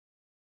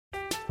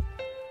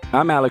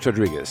I'm Alex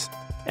Rodriguez.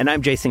 And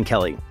I'm Jason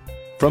Kelly.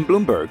 From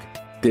Bloomberg,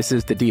 this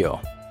is The Deal.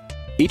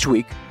 Each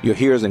week, you'll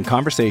hear us in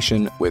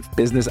conversation with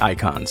business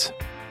icons.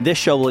 This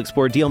show will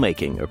explore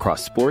deal-making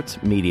across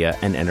sports, media,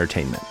 and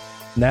entertainment.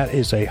 That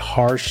is a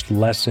harsh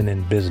lesson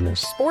in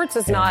business. Sports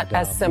is not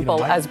as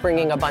simple as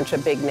bringing a bunch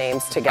of big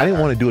names together. I didn't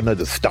want to do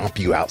another stomp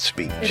you out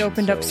speech. It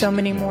opened up so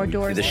many more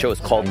doors. The show is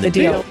called The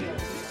Deal.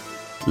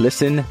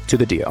 Listen to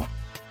The Deal.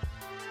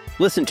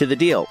 Listen to The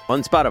Deal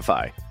on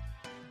Spotify.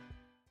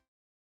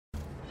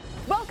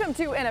 Welcome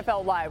to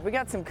NFL Live. We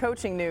got some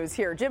coaching news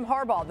here. Jim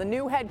Harbaugh, the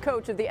new head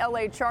coach of the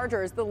LA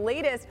Chargers. The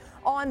latest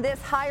on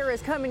this hire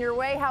is coming your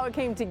way. How it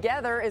came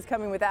together is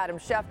coming with Adam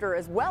Schefter,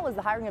 as well as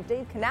the hiring of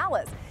Dave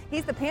Canales.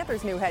 He's the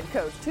Panthers' new head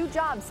coach. 2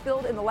 jobs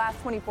filled in the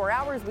last 24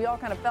 hours. We all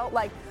kind of felt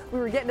like we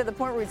were getting to the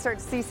point where we'd start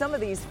to see some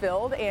of these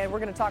filled, and we're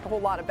going to talk a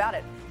whole lot about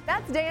it.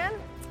 That's Dan.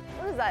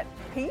 What is that,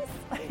 peace?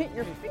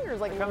 Your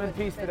finger's like come in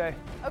peace today.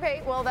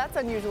 Okay, well, that's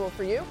unusual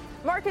for you.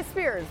 Marcus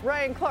Spears,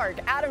 Ryan Clark,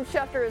 Adam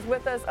Schefter is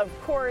with us, of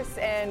course,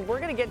 and we're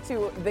going to get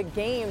to the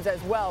games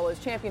as well as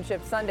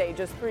Championship Sunday,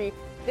 just 3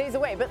 days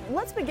away. But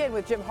let's begin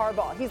with Jim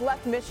Harbaugh. He's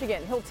left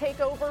Michigan. He'll take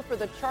over for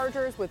the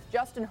Chargers with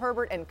Justin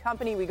Herbert and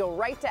company. We go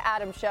right to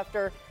Adam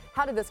Schefter.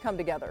 How did this come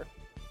together?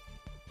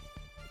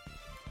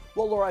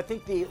 Well, Laura, I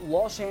think the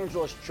Los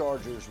Angeles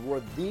Chargers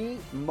were the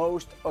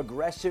most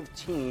aggressive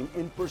team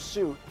in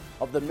pursuit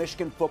of the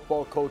Michigan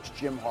football coach,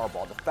 Jim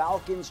Harbaugh. The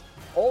Falcons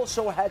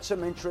also had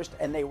some interest,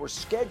 and they were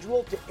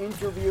scheduled to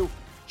interview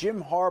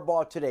Jim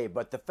Harbaugh today.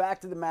 But the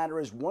fact of the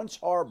matter is, once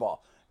Harbaugh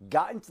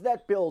got into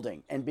that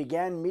building and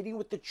began meeting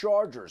with the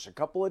Chargers a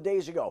couple of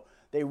days ago,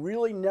 they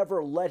really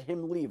never let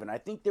him leave. And I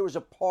think there was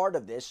a part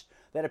of this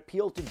that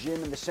appealed to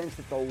Jim in the sense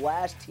that the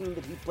last team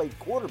that he played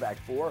quarterback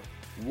for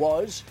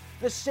was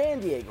the San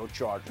Diego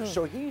Chargers.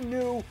 So he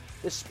knew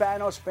the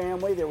Spanos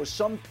family. There was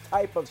some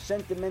type of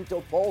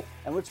sentimental pull.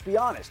 And let's be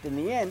honest, in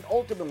the end,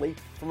 ultimately,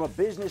 from a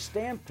business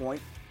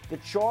standpoint, the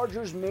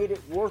Chargers made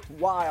it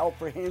worthwhile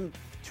for him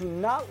to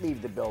not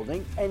leave the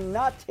building and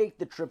not take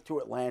the trip to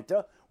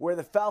Atlanta, where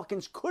the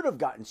Falcons could have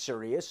gotten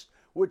serious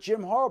with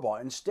Jim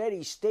Harbaugh. Instead,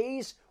 he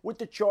stays with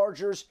the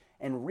Chargers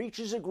and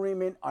reaches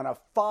agreement on a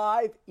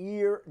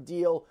 5-year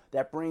deal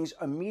that brings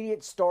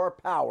immediate star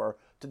power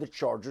to the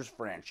Chargers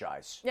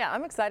franchise. Yeah,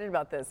 I'm excited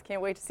about this.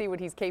 Can't wait to see what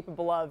he's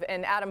capable of.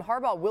 And Adam,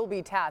 Harbaugh will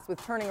be tasked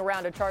with turning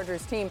around a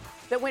Chargers team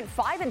that went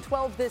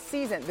 5-12 this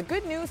season. The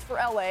good news for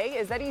LA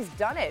is that he's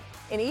done it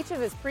in each of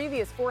his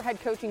previous 4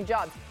 head coaching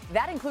jobs.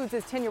 That includes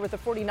his tenure with the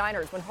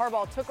 49ers when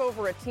Harbaugh took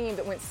over a team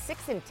that went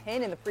 6-10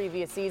 in the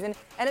previous season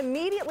and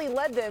immediately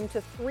led them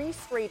to 3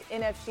 straight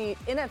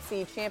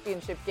NFC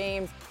championship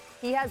games.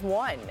 He has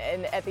won,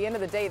 and at the end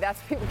of the day, that's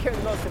what people care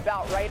the most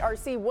about, right?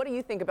 RC, what do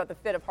you think about the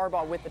fit of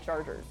Harbaugh with the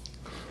Chargers?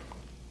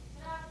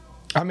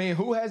 I mean,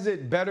 who has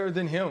it better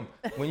than him?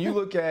 When you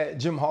look at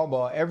Jim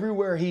Harbaugh,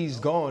 everywhere he's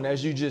gone,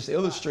 as you just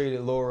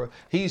illustrated, Laura,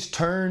 he's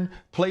turned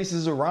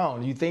places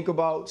around. You think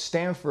about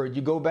Stanford,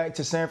 you go back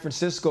to San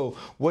Francisco,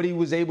 what he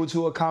was able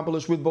to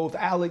accomplish with both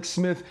Alex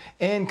Smith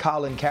and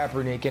Colin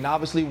Kaepernick, and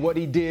obviously what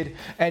he did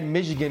at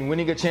Michigan,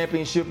 winning a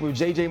championship with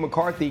J.J.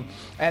 McCarthy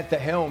at the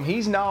helm.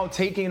 He's now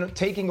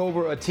taking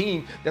over a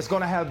team that's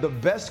going to have the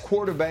best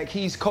quarterback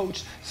he's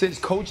coached since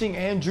coaching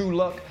Andrew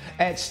Luck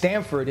at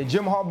Stanford. And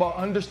Jim Harbaugh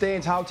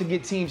understands how to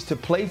get teams to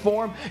play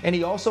for him, and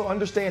he also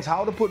understands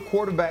how to put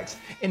quarterbacks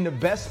in the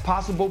best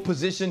possible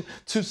position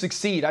to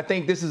succeed. I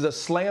think this is a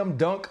slam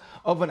dunk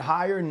of a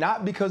hire,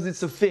 not because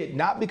it's a fit,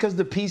 not because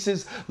the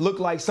pieces look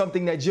like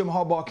something that Jim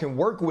Harbaugh can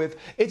work with.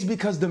 It's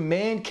because the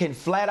man can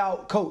flat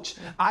out coach.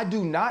 I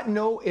do not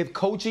know if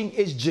coaching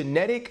is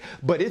genetic,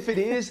 but if it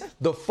is,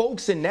 the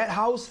folks in that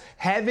house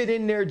have it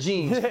in their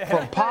genes.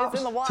 From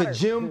Pops to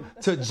Jim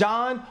to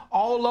John,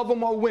 all of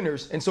them are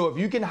winners. And so if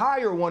you can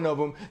hire one of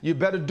them, you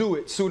better do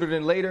it sooner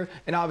than later.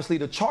 And obviously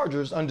the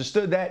Chargers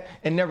understood that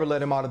and never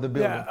let him out of the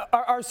building. Yeah,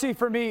 RC,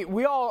 for me,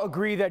 we all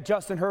agree that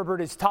Justin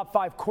Herbert is top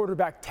 5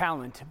 quarterback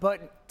talent, but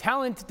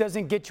talent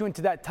doesn't get you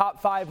into that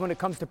top 5 when it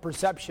comes to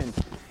perception.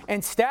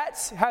 And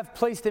stats have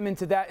placed him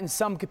into that in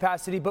some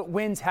capacity, but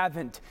wins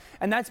haven't.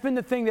 And that's been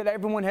the thing that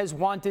everyone has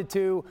wanted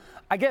to,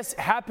 I guess,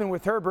 happen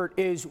with Herbert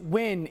is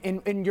win.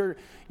 And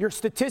your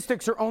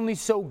statistics are only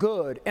so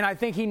good. And I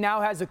think he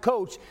now has a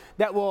coach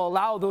that will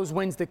allow those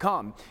wins to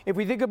come. If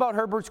we think about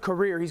Herbert's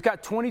career, he's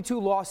got 22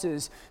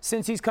 losses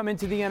since he's come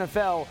into the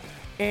NFL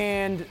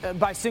and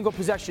by single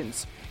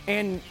possessions.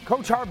 And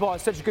Coach Harbaugh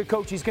is such a good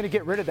coach, he's going to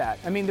get rid of that.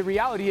 I mean, the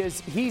reality is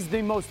he's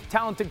the most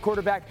talented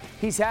quarterback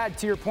he's had,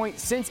 to your point,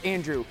 since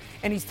Andrew.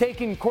 And he's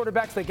taken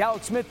quarterbacks like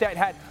Alex Smith that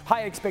had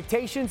high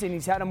expectations, and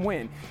he's had them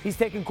win. He's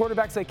taken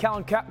quarterbacks like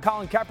Colin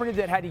Kaepernick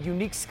that had a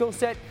unique skill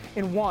set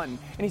and won.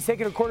 And he's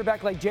taken a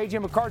quarterback like J.J.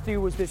 McCarthy,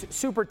 who was this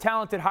super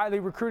talented, highly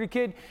recruited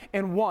kid,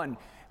 and won.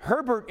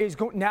 Herbert is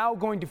now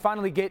going to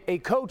finally get a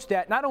coach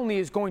that not only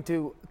is going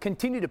to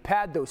continue to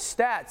pad those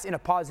stats in a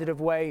positive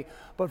way,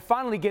 but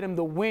finally get him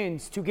the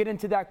wins to get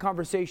into that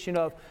conversation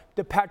of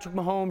the Patrick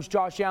Mahomes,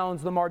 Josh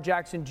Allen's, Lamar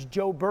Jackson's,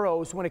 Joe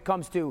Burrow's when it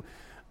comes to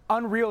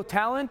unreal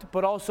talent,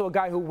 but also a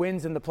guy who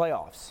wins in the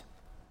playoffs.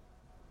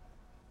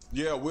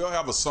 Yeah, we'll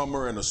have a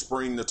summer and a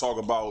spring to talk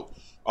about,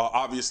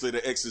 obviously,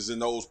 the X's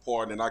and O's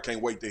part, and I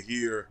can't wait to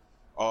hear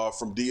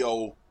from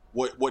D.O.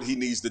 what he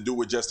needs to do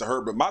with Justin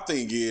Herbert. My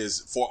thing is,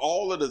 for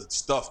all of the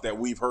stuff that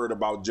we've heard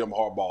about Jim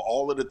Harbaugh,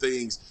 all of the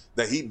things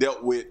that he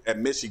dealt with at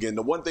Michigan,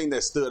 the one thing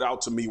that stood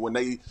out to me when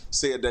they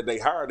said that they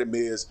hired him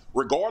is,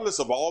 regardless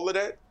of all of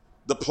that,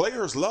 the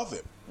players love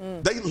him.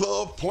 They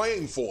love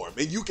playing for him,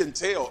 and you can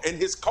tell. And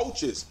his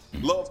coaches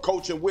love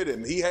coaching with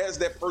him. He has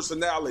that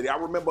personality. I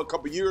remember a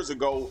couple years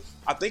ago,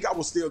 I think I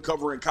was still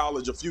covering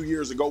college a few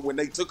years ago when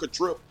they took a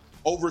trip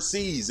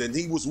overseas, and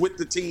he was with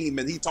the team,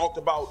 and he talked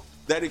about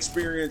that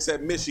experience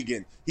at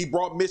Michigan. He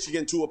brought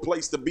Michigan to a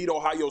place to beat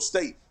Ohio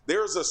State.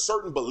 There's a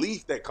certain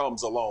belief that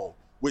comes along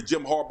with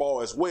Jim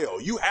Harbaugh as well.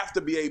 You have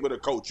to be able to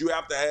coach. You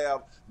have to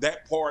have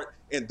that part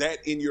and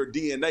that in your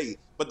DNA.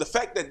 But the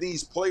fact that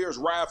these players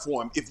ride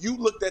for him, if you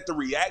looked at the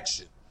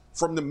reaction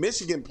from the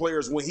Michigan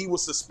players when he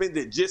was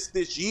suspended just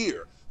this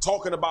year,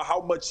 talking about how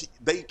much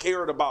they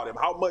cared about him,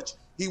 how much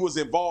he was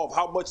involved,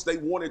 how much they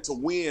wanted to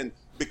win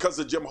because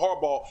of Jim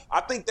Harbaugh,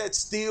 I think that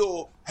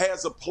still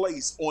has a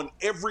place on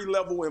every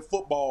level in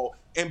football,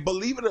 and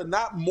believe it or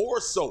not, more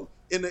so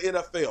in the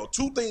NFL.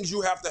 Two things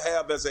you have to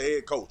have as a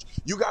head coach.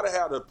 You got to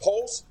have the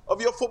pulse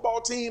of your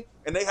football team,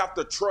 and they have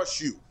to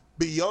trust you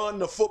beyond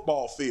the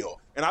football field.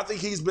 And I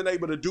think he's been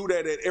able to do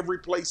that at every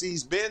place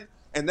he's been,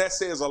 and that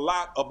says a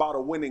lot about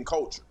a winning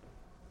culture.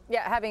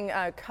 Yeah, having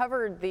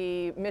covered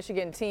the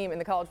Michigan team in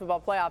the college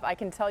football playoff, I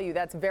can tell you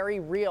that's very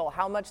real,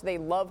 how much they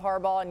love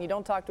Harbaugh, and you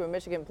don't talk to a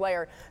Michigan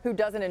player who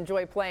doesn't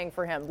enjoy playing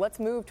for him. Let's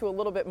move to a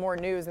little bit more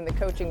news in the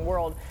coaching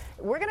world.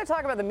 We're going to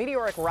talk about the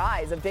meteoric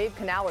rise of Dave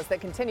Canales that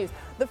continues.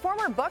 The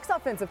former Bucs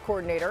offensive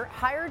coordinator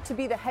hired to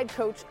be the head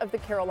coach of the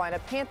Carolina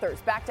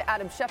Panthers. Back to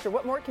Adam Schefter.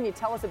 What more can you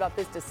tell us about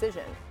this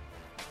decision?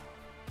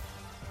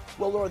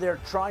 Well, Laura, they're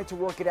trying to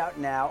work it out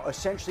now.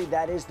 Essentially,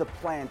 that is the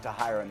plan to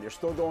hire him. They're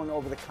still going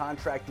over the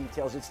contract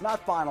details. It's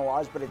not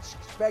finalized, but it's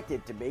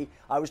expected to be.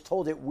 I was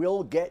told it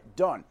will get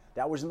done.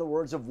 That was in the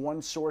words of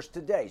one source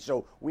today.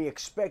 So we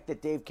expect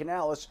that Dave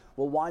Canales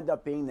will wind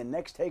up being the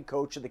next head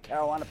coach of the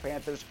Carolina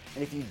Panthers.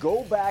 And if you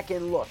go back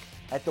and look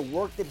at the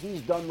work that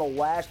he's done the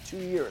last 2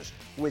 years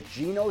with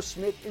Geno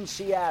Smith in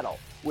Seattle,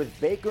 with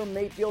Baker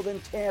Mayfield in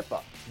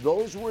Tampa,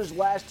 those were his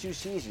last 2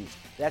 seasons.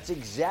 That's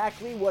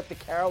exactly what the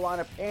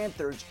Carolina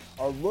Panthers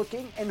are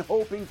looking and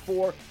hoping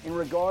for in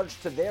regards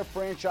to their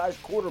franchise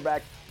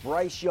quarterback,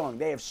 Bryce Young.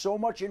 They have so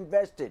much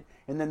invested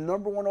in the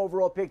 #1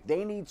 overall pick.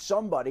 They need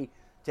somebody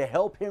to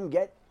help him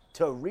get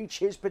to reach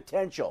his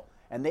potential.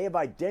 And they have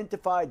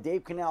identified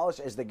Dave Canales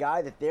as the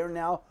guy that they're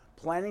now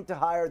planning to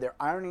hire. They're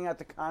ironing out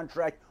the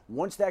contract.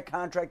 Once that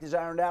contract is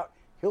ironed out,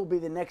 he'll be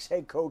the next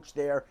head coach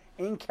there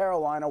in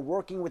Carolina,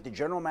 working with the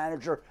general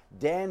manager,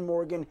 Dan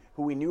Morgan,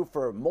 who we knew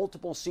for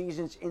multiple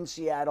seasons in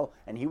Seattle,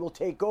 and he will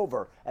take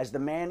over as the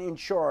man in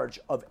charge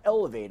of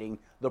elevating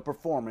the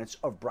performance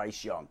of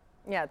Bryce Young.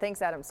 Yeah,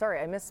 thanks, Adam. Sorry,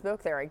 I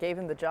misspoke there. I gave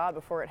him the job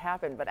before it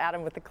happened, but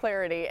Adam with the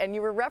clarity. And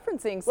you were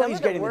referencing some he's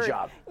of the getting work. the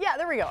job. Yeah,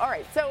 there we go. All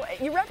right, so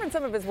you referenced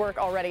some of his work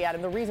already,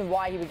 Adam, the reason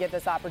why he would get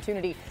this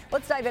opportunity.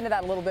 Let's dive into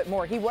that a little bit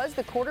more. He was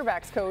the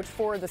quarterbacks coach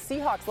for the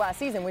Seahawks last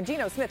season when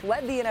Geno Smith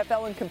led the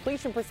NFL in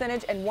completion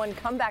percentage and won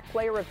Comeback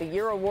Player of the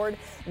Year award.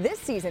 This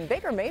season,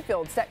 Baker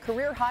Mayfield set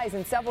career highs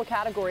in several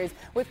categories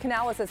with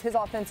Canales as his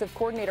offensive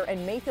coordinator,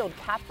 and Mayfield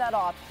capped that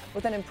off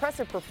with an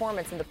impressive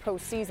performance in the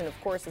postseason, of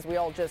course, as we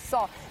all just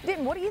saw.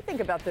 Denton, what do you think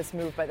about this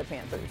move by the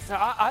Panthers?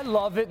 I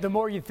love it. The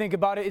more you think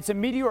about it, it's a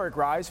meteoric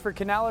rise for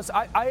Canales.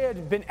 I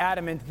had been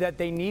adamant that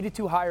they needed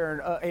to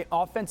hire an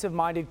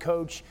offensive-minded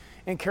coach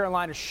in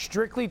Carolina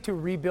strictly to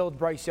rebuild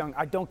Bryce Young.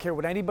 I don't care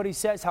what anybody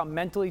says, how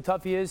mentally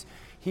tough he is.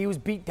 He was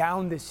beat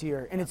down this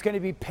year, and it's going to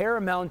be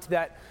paramount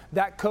that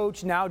that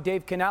coach, now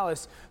Dave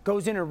Canales,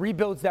 goes in and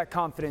rebuilds that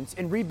confidence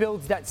and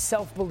rebuilds that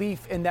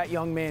self-belief in that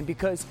young man,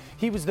 because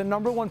he was the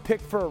 #1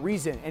 pick for a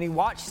reason, and he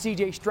watched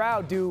C.J.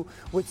 Stroud do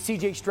what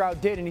C.J.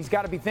 Stroud did, and he's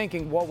got to be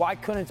thinking, well, why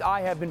couldn't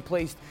I have been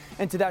placed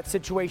into that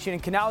situation?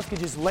 And Canales could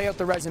just lay out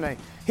the resume.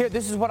 Here,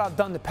 this is what I've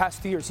done the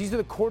past 2 years. These are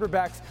the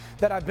quarterbacks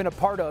that I've been a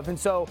part of, and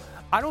so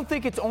I don't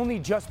think it's only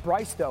just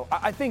Bryce, though.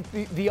 I think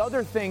the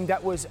other thing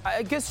that was,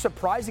 I guess,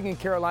 surprising in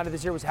Carolina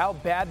this year was how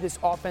bad this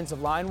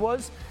offensive line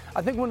was.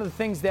 I think one of the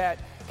things that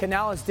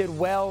Canales did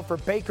well for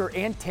Baker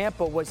and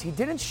Tampa was he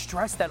didn't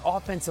stress that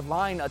offensive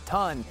line a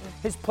ton.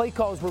 His play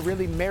calls were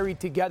really married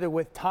together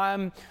with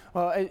time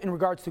in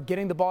regards to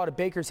getting the ball to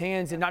Baker's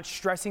hands and not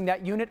stressing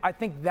that unit. I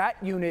think that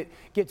unit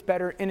gets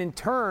better, and in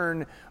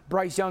turn,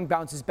 Bryce Young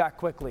bounces back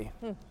quickly.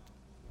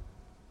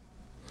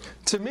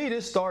 To me,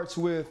 this starts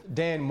with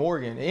Dan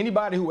Morgan.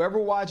 Anybody who ever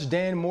watched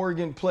Dan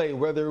Morgan play,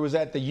 whether it was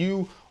at the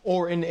U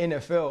or in the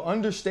NFL,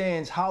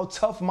 understands how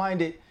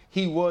tough-minded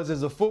he was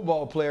as a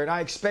football player, and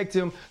I expect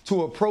him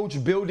to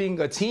approach building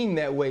a team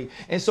that way.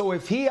 And so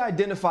if he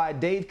identified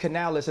Dave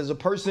Canales as a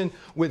person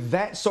with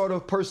that sort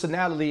of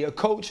personality, a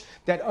coach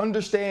that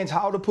understands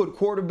how to put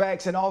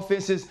quarterbacks and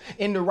offenses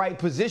in the right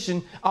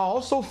position, I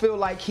also feel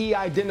like he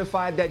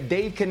identified that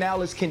Dave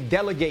Canales can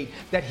delegate,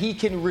 that he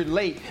can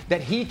relate,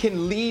 that he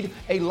can lead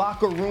a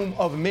locker room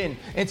of men.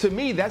 And to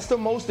me, that's the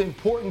most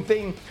important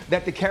thing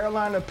that the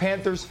Carolina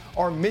Panthers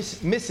are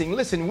missing.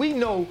 Listen, we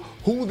know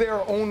who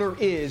their owner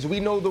is. We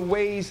know the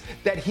ways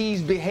that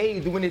he's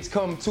behaved when it's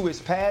come to his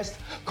past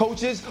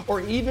coaches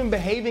or even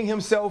behaving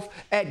himself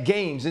at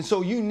games. And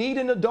so you need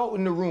an adult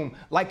in the room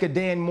like a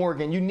Dan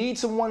Morgan. You need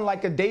someone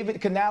like a David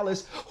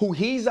Canales who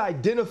he's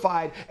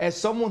identified as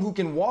someone who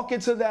can walk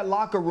into that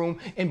locker room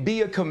and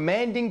be a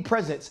commanding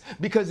presence,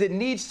 because it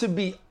needs to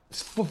be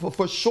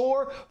for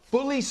sure,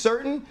 fully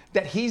certain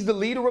that he's the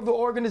leader of the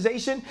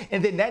organization,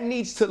 and then that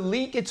needs to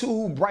leak into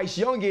who Bryce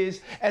Young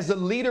is as a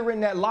leader in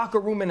that locker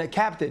room and a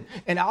captain.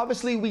 And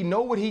obviously, we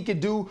know what he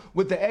could do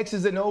with the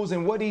X's and O's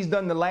and what he's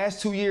done the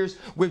last 2 years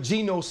with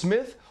Geno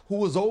Smith, who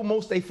was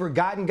almost a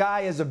forgotten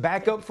guy as a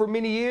backup for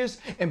many years,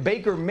 and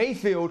Baker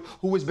Mayfield,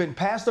 who has been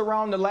passed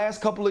around the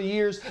last couple of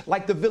years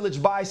like the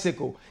village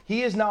bicycle.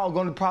 He is now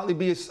going to probably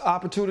be an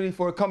opportunity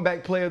for a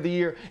comeback player of the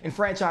year and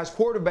franchise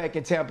quarterback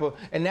in Tampa,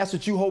 and that's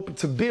what you hope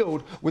to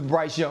build with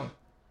Bryce Young.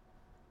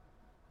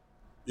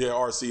 Yeah,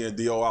 RC and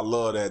DO, I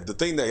love that. The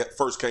thing that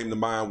first came to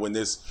mind when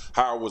this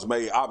hire was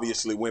made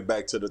obviously went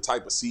back to the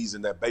type of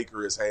season that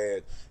Baker has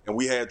had. And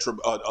we had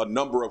a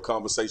number of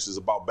conversations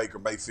about Baker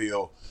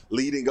Mayfield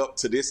leading up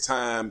to this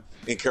time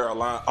in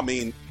Carolina,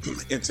 in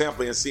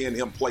Tampa, and seeing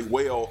him play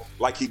well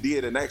like he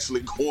did and actually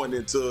going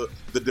into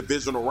the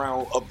divisional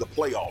round of the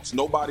playoffs.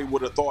 Nobody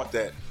would have thought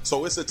that.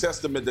 So it's a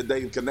testament to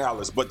Dave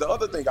Canales. But the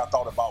other thing I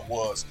thought about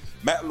was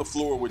Matt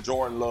LaFleur with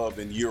Jordan Love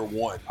in year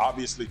one.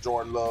 Obviously,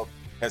 Jordan Love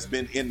has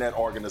been in that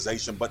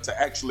organization, but to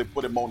actually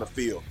put him on the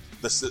field,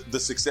 the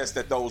success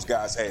that those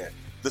guys had,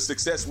 the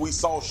success we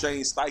saw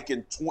Shane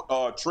Steichen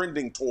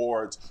trending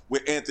towards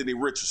with Anthony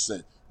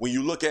Richardson. When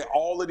you look at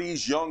all of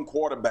these young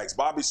quarterbacks,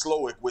 Bobby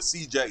Slowick with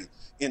CJ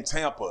in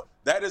Tampa,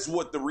 that is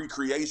what the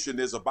recreation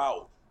is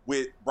about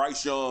with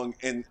Bryce Young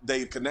and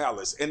Dave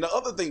Canales. And the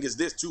other thing is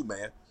this too,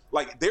 man.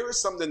 Like, there is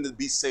something to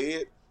be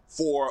said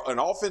for an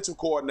offensive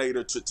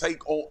coordinator to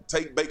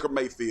take Baker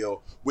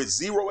Mayfield with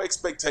zero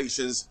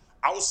expectations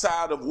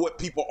outside of what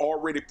people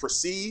already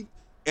perceive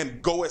and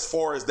go as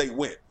far as they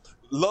went.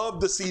 Love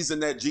the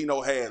season that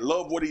Geno had.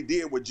 Love what he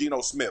did with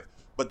Geno Smith.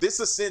 But this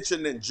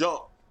ascension and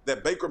jump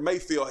that Baker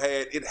Mayfield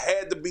had, it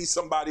had to be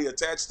somebody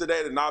attached to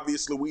that. And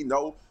obviously we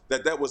know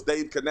that that was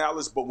Dave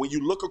Canales. But when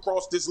you look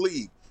across this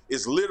league,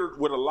 it's littered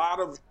with a lot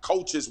of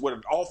coaches with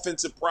an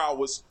offensive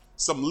prowess,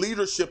 some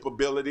leadership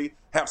ability,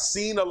 have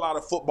seen a lot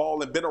of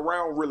football and been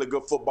around really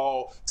good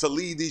football to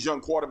lead these young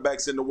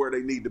quarterbacks into where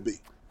they need to be.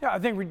 Yeah, I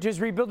think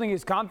just rebuilding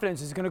his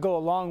confidence is going to go a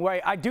long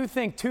way. I do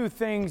think two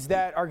things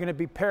that are going to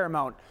be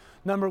paramount.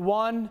 Number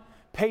one,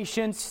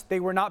 patience. They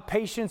were not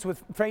patient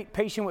with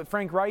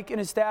Frank Reich and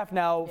his staff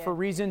now for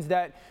reasons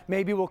that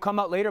maybe will come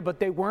out later, but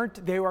they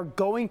weren't. They are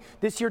going.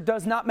 This year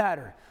does not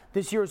matter.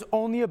 This year is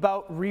only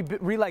about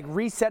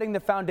resetting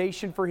the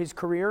foundation for his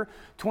career.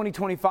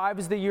 2025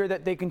 is the year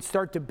that they can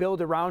start to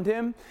build around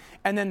him.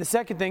 And then the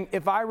second thing,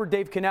 if I were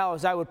Dave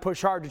Canales, I would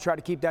push hard to try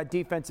to keep that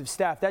defensive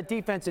staff. That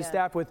defensive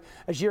staff with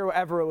Ajiro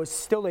Evero is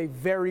still a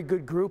very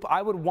good group.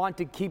 I would want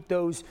to keep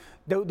those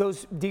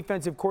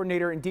defensive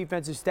coordinator and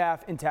defensive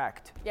staff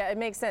intact. Yeah, it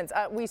makes sense.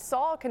 We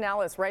saw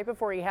Canales right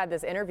before he had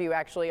this interview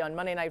actually on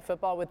Monday Night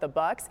Football with the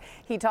Bucs.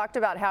 He talked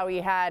about how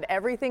he had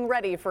everything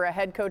ready for a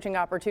head coaching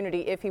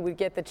opportunity if he would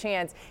get the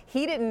chance.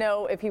 He didn't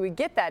know if he would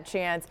get that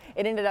chance.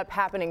 It ended up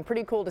happening.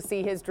 Pretty cool to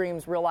see his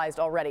dreams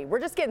realized already. We're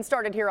just getting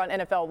started here on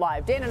NFL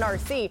Live. Dan and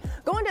RC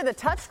going to the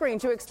touchscreen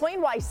to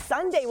explain why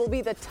Sunday will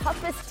be the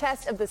toughest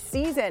test of the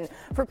season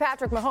for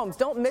Patrick Mahomes.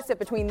 Don't miss it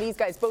between these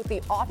guys, both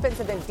the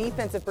offensive and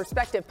defensive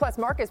perspective. Plus,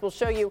 Marcus will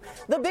show you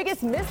the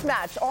biggest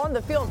mismatch on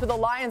the field for the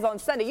Lions on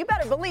Sunday. You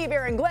better believe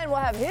Aaron Glenn will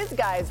have his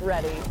guys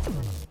ready.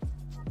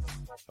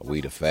 Are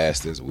we the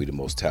fastest? Are we the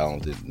most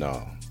talented?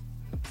 No.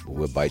 But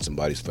we'll bite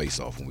somebody's face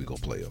off when we go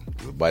play them.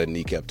 We'll bite a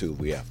kneecap too if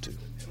we have to.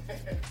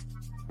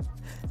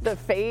 The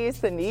face,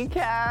 the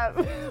kneecap.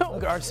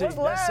 Look, RC,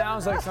 that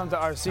sounds like something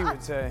RC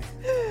would say.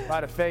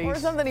 Bite a face. Or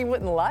something he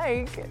wouldn't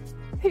like.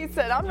 He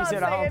said, I'm not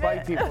saying it. He said, I don't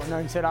bite people.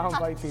 No, he said, I don't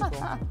bite people.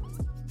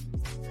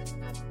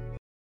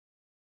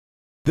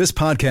 This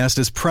podcast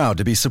is proud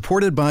to be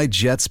supported by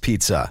Jets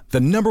Pizza, the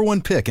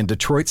 #1 pick in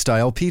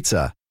Detroit-style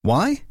pizza.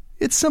 Why?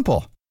 It's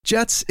simple.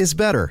 Jets is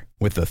better.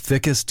 With the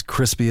thickest,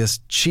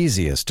 crispiest,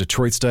 cheesiest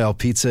Detroit-style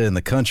pizza in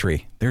the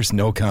country, there's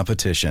no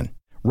competition.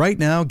 Right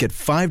now, get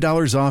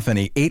 $5 off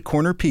any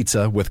 8-corner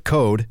pizza with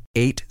code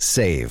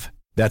 8SAVE.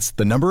 That's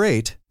the number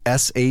 8,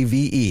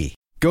 S-A-V-E.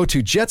 Go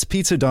to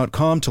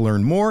jetspizza.com to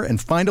learn more and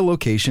find a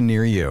location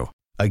near you.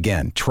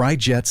 Again, try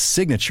Jet's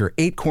signature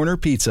 8-corner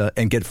pizza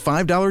and get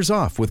 $5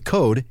 off with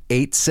code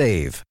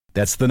 8SAVE.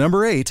 That's the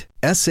number 8,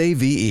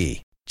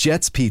 S-A-V-E.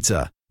 Jet's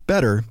Pizza.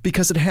 Better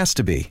because it has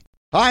to be.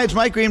 Hi, it's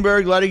Mike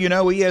Greenberg letting you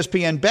know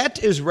ESPN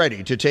Bet is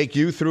ready to take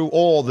you through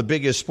all the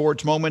biggest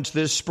sports moments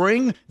this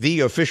spring. The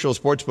official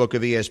sportsbook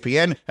of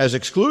ESPN has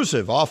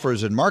exclusive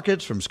offers and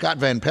markets from Scott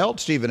Van Pelt,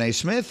 Stephen A.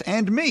 Smith,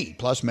 and me,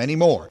 plus many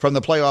more. From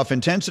the playoff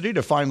intensity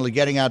to finally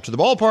getting out to the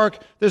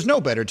ballpark, there's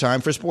no better time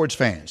for sports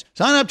fans.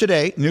 Sign up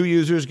today. New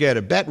users get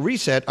a bet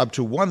reset up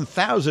to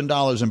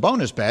 $1,000 in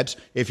bonus bets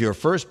if your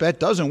first bet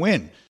doesn't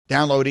win.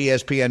 Download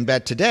ESPN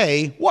Bet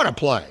today. What a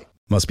play.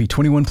 Must be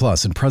 21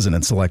 plus and present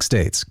in select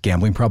states.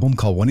 Gambling problem?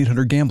 Call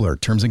 1-800-GAMBLER.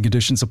 Terms and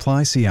conditions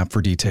apply. See app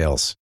for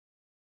details.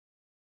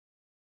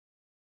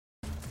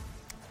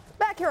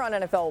 Back here on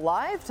NFL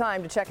Live,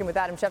 time to check in with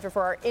Adam Schefter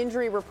for our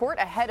injury report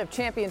ahead of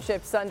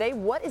Championship Sunday.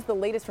 What is the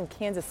latest from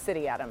Kansas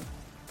City, Adam?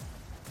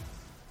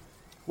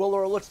 Well,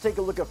 Laura, let's take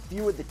a look at a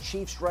few of the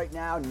Chiefs right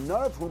now,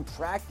 none of whom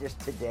practiced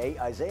today.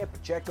 Isaiah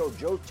Pacheco,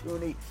 Joe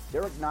Thuney,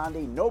 Derek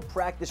Nandi, no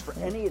practice for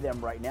any of them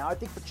right now. I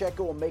think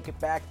Pacheco will make it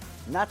back.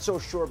 Not so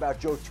sure about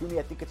Joe Thuney.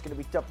 I think it's going to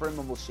be tough for him,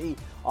 and we'll see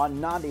on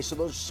Nandi. So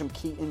those are some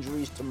key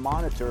injuries to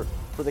monitor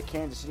for the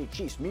Kansas City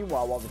Chiefs.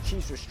 Meanwhile, while the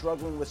Chiefs are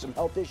struggling with some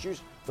health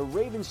issues, the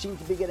Ravens seem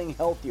to be getting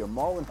healthier.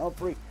 Marlon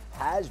Humphrey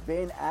has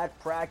been at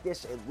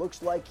practice. It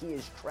looks like he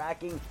is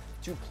tracking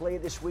to play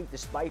this week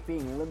despite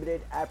being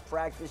limited at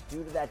practice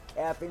due to that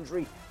calf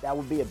injury. That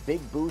would be a big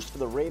boost for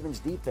the Ravens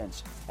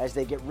defense as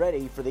they get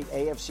ready for the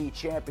AFC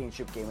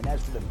Championship game. And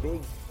as for the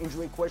big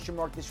injury question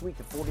mark this week,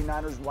 the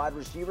 49ers wide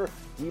receiver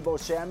Deebo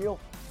Samuel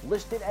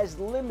listed as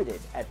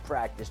limited at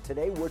practice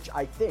today, which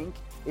I think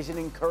is an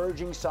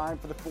encouraging sign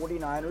for the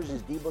 49ers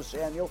as Deebo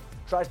Samuel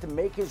tries to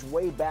make his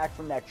way back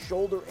from that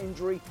shoulder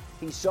injury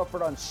he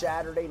suffered on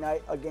Saturday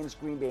night against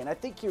Green Bay. And I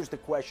think here's the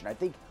question. I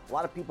think a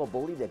lot of people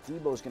believe that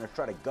Deebo is going to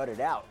try to gut it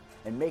out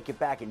and make it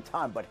back in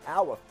time. But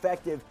how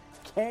effective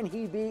can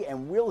he be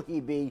and will he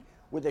be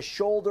with a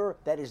shoulder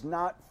that is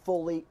not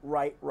fully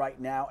right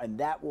now? And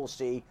that we'll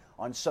see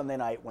on Sunday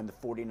night when the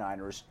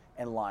 49ers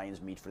and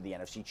Lions meet for the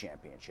NFC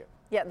Championship.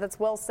 Yeah, that's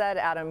well said,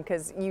 Adam,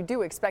 because you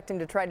do expect him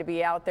to try to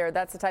be out there.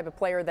 That's the type of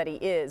player that he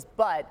is.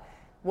 But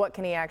what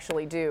can he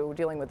actually do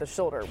dealing with the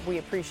shoulder? We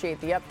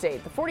appreciate the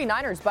update. The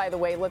 49ers, by the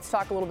way, let's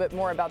talk a little bit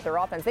more about their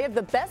offense. They have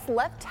the best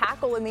left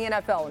tackle in the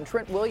NFL in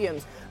Trent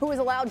Williams, who has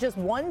allowed just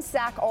 1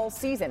 sack all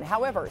season.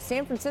 However,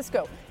 San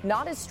Francisco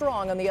not as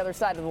strong on the other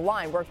side of the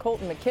line, where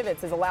Colton McKivitz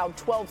has allowed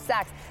 12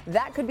 sacks.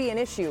 That could be an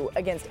issue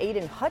against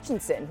Aiden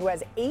Hutchinson, who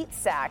has 8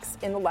 sacks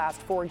in the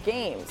last 4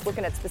 games.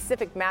 Looking at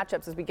specific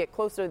matchups as we get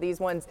closer to these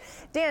ones.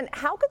 Dan,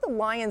 how could the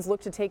Lions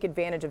look to take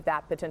advantage of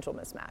that potential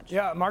mismatch?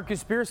 Yeah,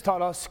 Marcus Spears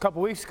taught us a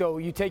couple weeks ago,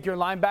 you take your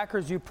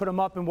linebackers, you put them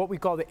up in what we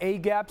call the A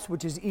gaps,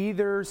 which is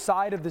either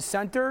side of the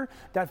center.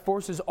 That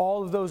forces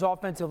all of those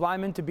offensive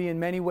linemen to be in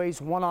many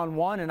ways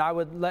one-on-one, and I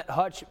would let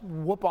Hutch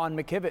whoop on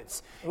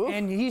McKivitz. Oof.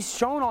 And he's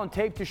shown on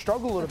tape to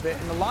struggle a little bit,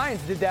 and the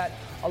Lions did that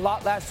a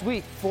lot last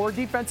week. 4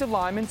 defensive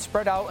linemen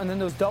spread out, and then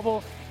those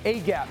double A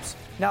gaps.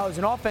 Now, as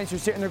an offense, you're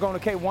sitting there going,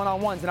 okay,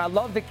 one-on-ones, and I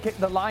love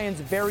the Lions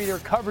vary their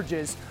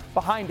coverages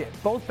behind it.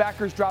 Both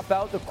backers drop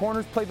out, the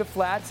corners play the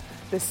flats,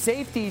 the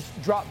safeties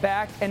drop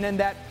back, and then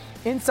that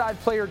inside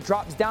player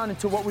drops down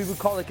into what we would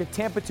call like a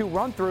Tampa 2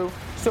 run through.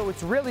 So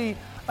it's really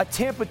a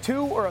Tampa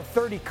 2 or a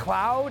 30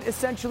 cloud,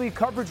 essentially,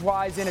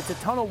 coverage-wise, and it's a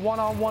ton of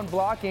one-on-one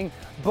blocking.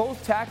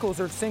 Both tackles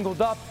are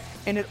singled up,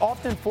 and it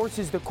often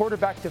forces the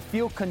quarterback to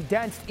feel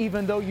condensed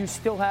even though you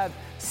still have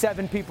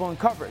 7 people in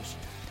coverage.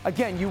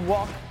 Again, you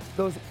walk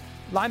those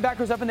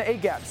linebackers up in the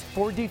A-gaps,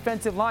 4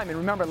 defensive linemen.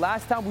 Remember,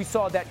 last time we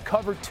saw that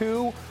cover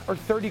 2 or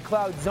 30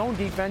 cloud zone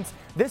defense.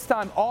 This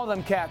time, all of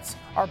them cats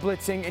are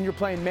blitzing, and you're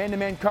playing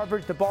man-to-man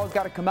coverage. The ball's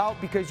got to come out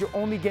because you're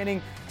only getting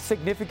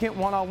significant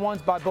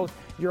one-on-ones by both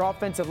your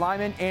offensive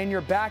lineman and your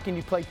back, and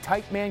you play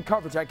tight man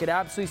coverage. I could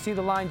absolutely see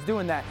the Lions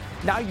doing that.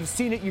 Now you've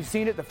seen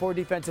it. The 4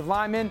 defensive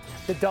linemen,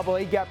 the double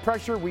A-gap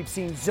pressure. We've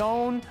seen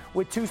zone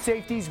with 2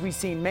 safeties. We've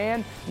seen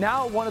man.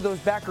 Now one of those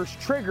backers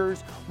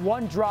triggers,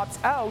 one drops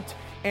out,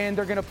 and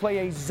they're going to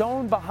play a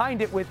zone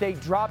behind it with a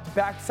dropped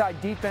backside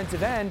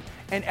defensive end,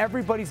 and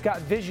everybody's got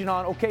vision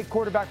on, okay,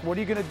 quarterback, what are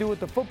you going to do with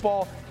the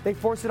football? They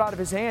force it out of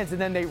his hands, and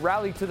then they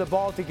rally to the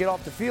ball to get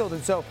off the field.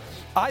 And so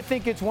I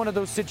think it's one of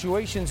those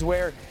situations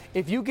where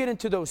if you get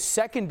into those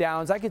second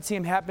downs, I could see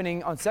him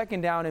happening on second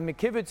down, and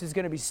McKivitz is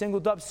going to be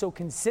singled up so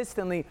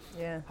consistently.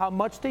 Yeah. How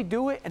much they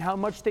do it and how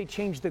much they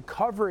change the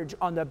coverage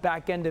on the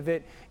back end of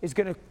it is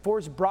going to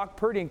force Brock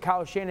Purdy and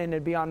Kyle Shanahan to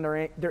be on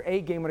their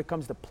A game when it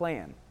comes to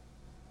plan.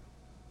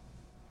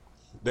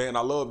 Dan,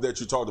 I love that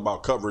you talked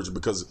about coverage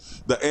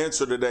because the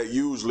answer to that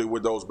usually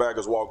when those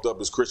backers walked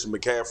up is Christian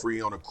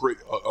McCaffrey on a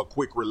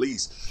quick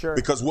release. Sure.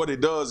 Because what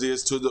it does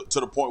is to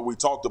the point we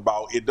talked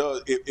about,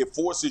 it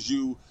forces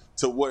you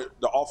to what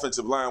the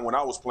offensive line when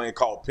I was playing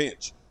called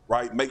pinch,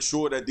 right? Make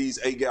sure that these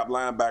A-gap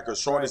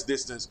linebackers, shortest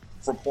distance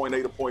from point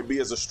A to point B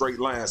is a straight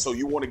line. So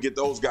you want to get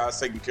those guys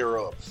taken care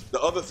of.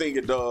 The other thing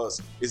it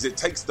does is it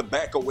takes the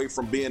back away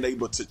from being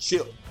able to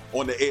chip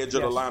on the edge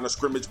of the line of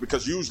scrimmage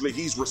because usually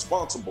he's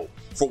responsible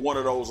for one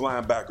of those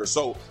linebackers.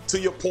 So to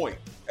your point,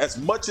 as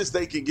much as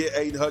they can get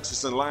Aiden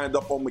Hutchinson lined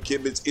up on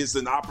McKivitz is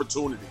an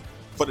opportunity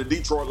for the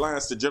Detroit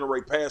Lions to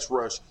generate pass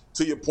rush,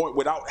 to your point,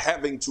 without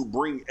having to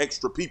bring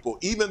extra people,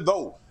 even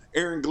though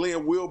Aaron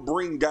Glenn will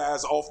bring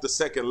guys off the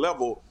second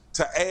level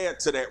to add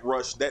to that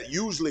rush that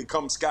usually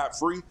comes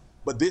scot-free.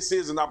 But this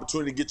is an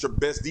opportunity to get your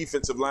best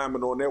defensive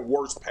lineman on their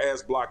worst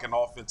pass blocking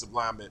offensive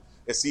lineman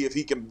and see if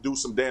he can do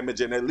some damage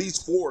and at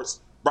least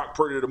force Brock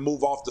Purdy to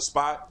move off the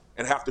spot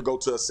and have to go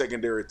to a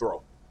secondary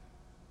throw.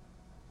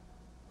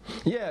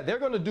 Yeah, they're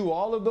going to do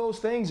all of those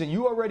things, and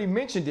you already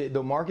mentioned it,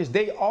 though, Marcus.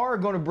 They are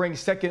going to bring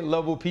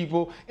second-level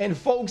people, and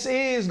folks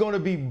is going to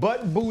be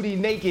butt-booty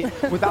naked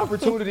with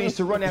opportunities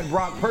to run at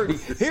Brock Purdy.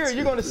 Here,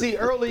 you're going to see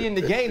early in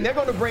the game, they're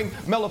going to bring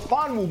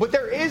Melifonwu, but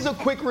there is a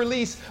quick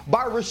release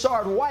by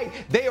Rachaad White.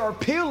 They are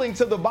peeling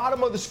to the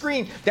bottom of the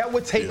screen. That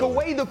would take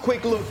away the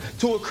quick look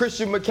to a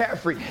Christian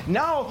McCaffrey.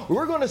 Now,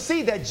 we're going to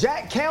see that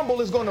Jack Campbell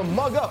is going to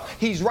mug up.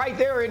 He's right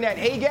there in that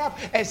A-gap.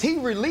 As he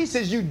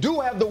releases, you do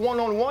have the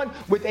one-on-one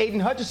with Aiden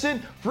Hutchinson.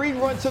 Free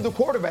run to the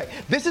quarterback.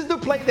 This is the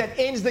play that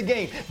ends the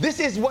game. This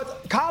is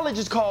what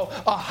colleges call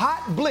a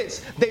hot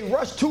blitz. They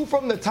rush two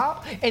from the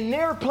top, and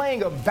they're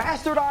playing a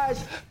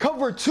bastardized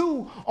cover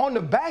two on the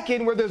back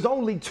end where there's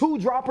only two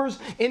droppers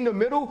in the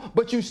middle,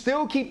 but you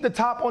still keep the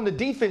top on the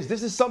defense.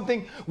 This is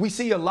something we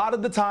see a lot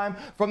of the time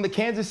from the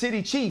Kansas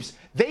City Chiefs.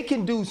 They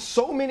can do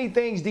so many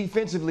things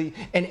defensively,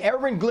 and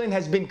Aaron Glenn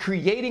has been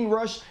creating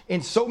rush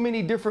in so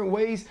many different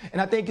ways,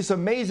 and I think it's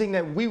amazing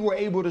that we were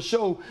able to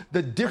show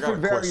the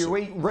different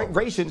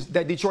variations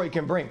that Detroit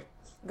can bring.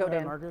 Go,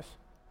 Dan. Marcus.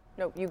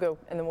 No, you go,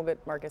 and then we'll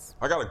get Marcus.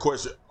 I got a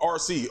question.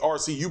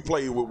 RC, you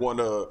played with one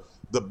of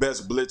the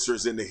best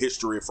blitzers in the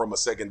history from a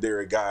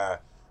secondary guy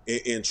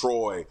in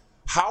Troy.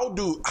 How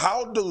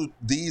do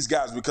these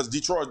guys, because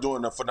Detroit's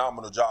doing a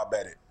phenomenal job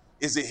at it,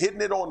 is it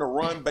hitting it on the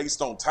run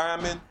based on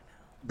timing?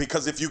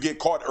 Because if you get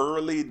caught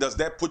early, does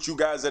that put you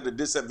guys at a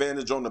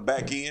disadvantage on the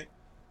back end?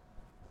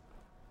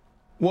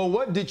 Well,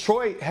 what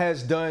Detroit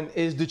has done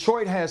is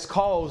Detroit has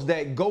calls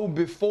that go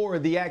before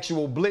the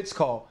actual blitz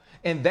call,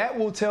 and that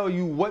will tell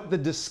you what the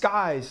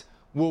disguise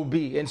will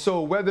be. And so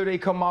whether they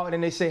come out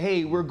and they say,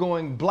 hey, we're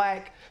going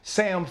black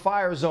Sam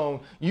Fire Zone,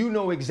 you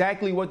know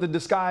exactly what the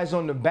disguise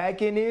on the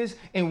back end is,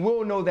 and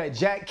we'll know that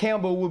Jack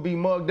Campbell will be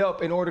mugged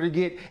up in order to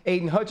get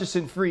Aiden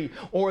Hutchinson free,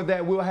 or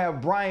that we'll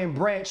have Brian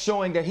Branch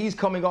showing that he's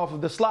coming off of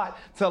the slot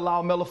to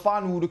allow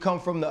Melifonwu to come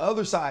from the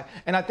other side.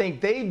 And I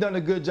think they've done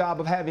a good job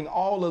of having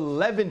all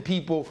 11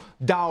 people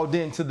dialed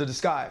into the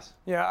disguise.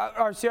 Yeah,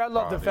 RC, I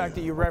love the fact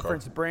that you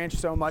referenced Branch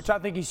so much. I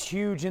think he's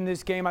huge in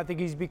this game. I think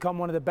he's become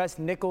one of the best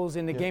nickels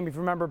in the game. If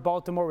you remember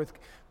Baltimore with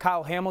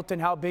Kyle Hamilton,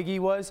 how big he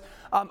was.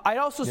 I'd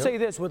also say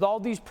this, with all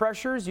these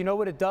pressures, you know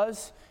what it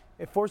does?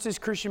 It forces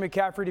Christian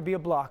McCaffrey to be a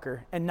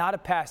blocker and not a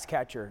pass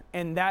catcher,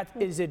 and that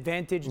is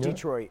advantage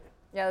Detroit.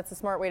 Yeah, that's a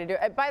smart way to do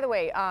it. By the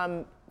way,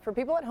 for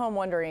people at home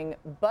wondering,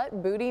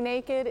 butt booty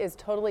naked is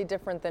totally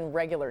different than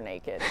regular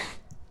naked.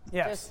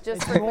 Yes.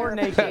 Just for more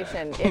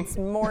clarification, it's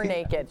more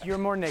naked. You're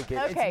more naked.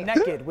 Okay. It's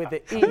naked with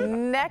the E.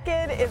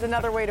 Naked is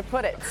another way to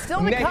put it.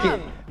 Still to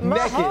come,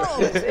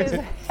 Mahomes is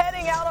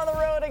heading out on the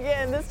road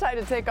again, this time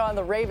to take on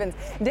the Ravens.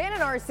 Dan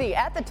and RC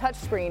at the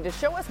touchscreen to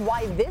show us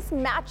why this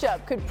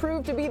matchup could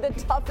prove to be the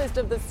toughest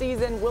of the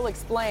season. We'll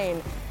explain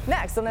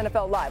next on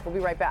NFL Live. We'll be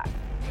right back.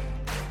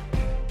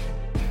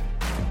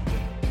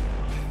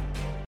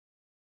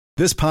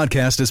 This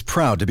podcast is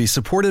proud to be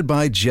supported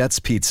by Jets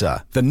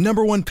Pizza, the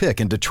 #1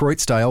 pick in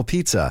Detroit-style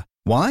pizza.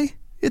 Why?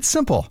 It's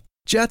simple.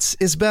 Jets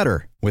is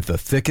better. With the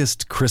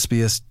thickest,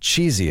 crispiest,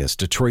 cheesiest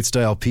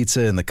Detroit-style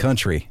pizza in the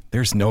country,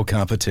 there's no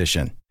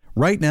competition.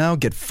 Right now,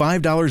 get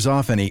 $5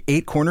 off any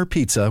 8-corner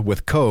pizza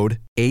with code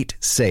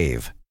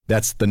 8SAVE.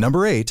 That's the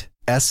number 8,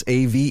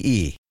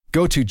 S-A-V-E.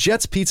 Go to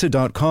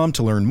jetspizza.com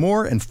to learn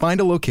more and find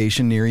a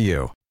location near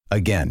you.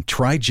 Again,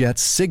 try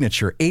Jet's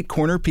signature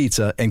 8-corner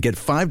pizza and get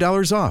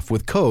 $5 off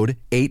with code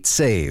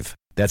 8SAVE.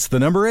 That's the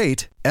number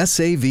 8,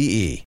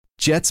 S-A-V-E.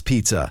 Jet's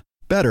Pizza.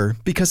 Better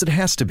because it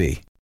has to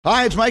be.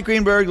 Hi, it's Mike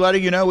Greenberg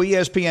letting you know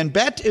ESPN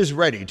Bet is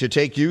ready to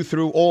take you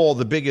through all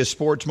the biggest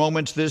sports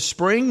moments this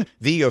spring.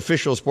 The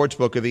official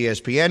sportsbook of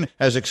ESPN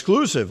has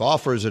exclusive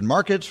offers and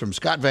markets from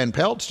Scott Van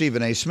Pelt,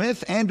 Stephen A.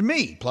 Smith, and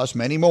me, plus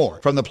many more.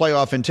 From the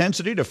playoff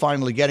intensity to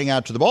finally getting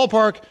out to the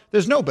ballpark,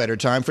 there's no better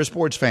time for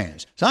sports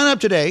fans. Sign up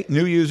today.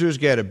 New users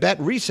get a bet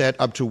reset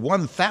up to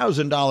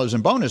 $1,000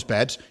 in bonus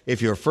bets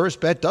if your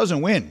first bet doesn't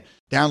win.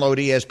 Download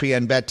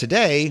ESPN Bet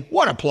today.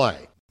 What a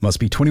play. Must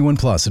be 21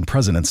 plus and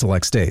present in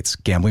select states.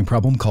 Gambling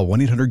problem? Call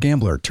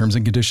 1-800-GAMBLER. Terms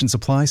and conditions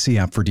apply. See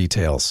app for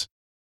details.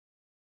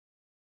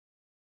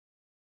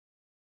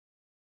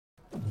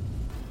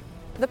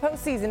 The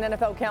postseason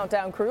NFL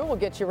Countdown crew will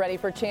get you ready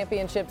for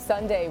Championship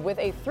Sunday with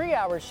a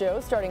 3-hour show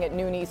starting at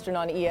noon Eastern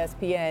on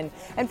ESPN.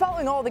 And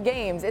following all the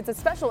games, it's a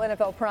special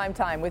NFL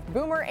primetime with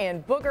Boomer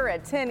and Booger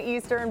at 10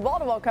 Eastern.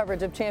 Wall-to-wall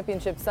coverage of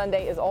Championship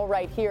Sunday is all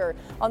right here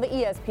on the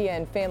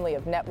ESPN family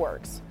of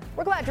networks.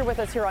 We're glad you're with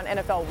us here on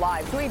NFL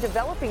Live. To a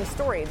developing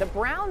story, the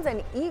Browns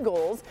and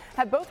Eagles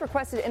have both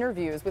requested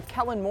interviews with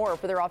Kellen Moore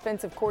for their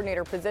offensive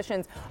coordinator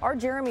positions. Our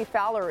Jeremy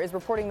Fowler is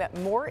reporting that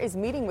Moore is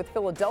meeting with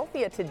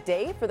Philadelphia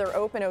today for their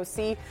open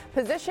OC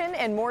position,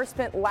 and Moore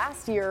spent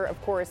last year,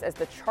 of course, as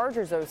the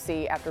Chargers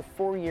OC after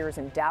 4 years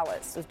in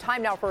Dallas. So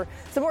time now for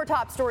some more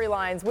top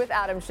storylines with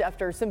Adam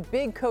Schefter. Some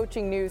big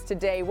coaching news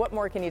today. What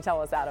more can you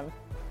tell us, Adam?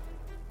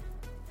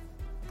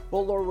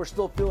 Well, Laura, we're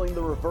still feeling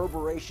the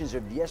reverberations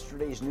of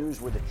yesterday's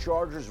news where the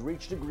Chargers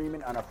reached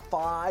agreement on a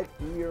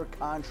 5-year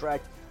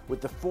contract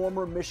with the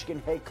former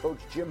Michigan head coach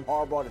Jim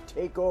Harbaugh to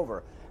take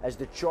over as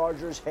the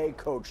Chargers head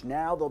coach.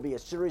 Now there'll be a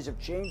series of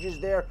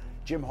changes there.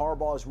 Jim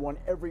Harbaugh has won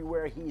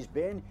everywhere he's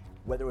been,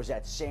 whether it was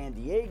at San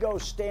Diego,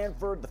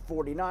 Stanford, the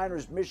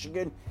 49ers,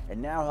 Michigan, and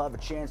now he'll have a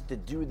chance to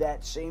do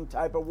that same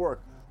type of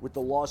work with the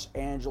Los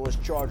Angeles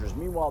Chargers.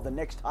 Meanwhile, the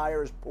next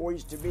hire is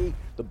poised to be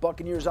the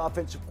Buccaneers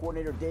offensive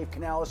coordinator Dave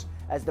Canales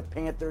as the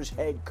Panthers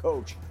head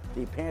coach.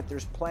 The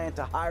Panthers plan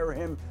to hire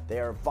him. They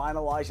are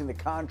finalizing the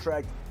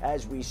contract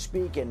as we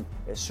speak, and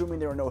assuming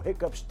there are no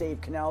hiccups,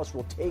 Dave Canales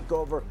will take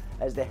over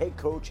as the head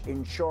coach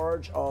in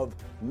charge of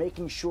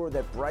making sure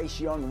that Bryce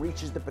Young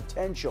reaches the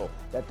potential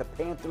that the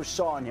Panthers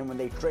saw in him when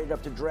they traded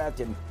up to draft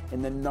him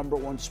in the number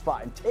 1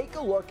 spot. And take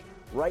a look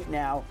right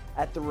now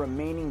at the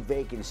remaining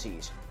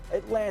vacancies.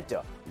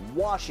 Atlanta,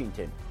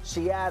 Washington,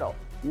 Seattle.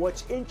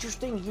 What's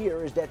interesting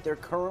here is that there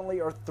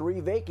currently are 3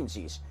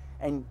 vacancies.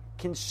 And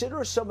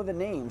consider some of the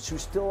names who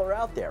still are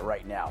out there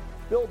right now.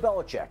 Bill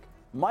Belichick,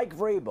 Mike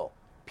Vrabel,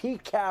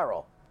 Pete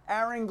Carroll,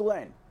 Aaron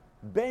Glenn,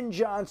 Ben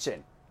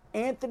Johnson,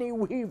 Anthony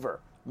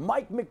Weaver,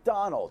 Mike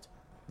McDonald.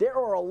 There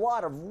are a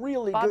lot of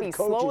really good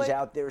coaches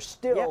out there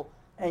still,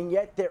 and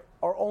yet there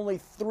are only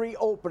 3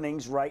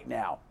 openings right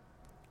now.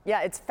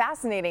 Yeah, it's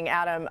fascinating,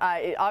 Adam.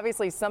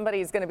 Obviously,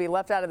 somebody's going to be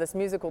left out of this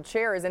musical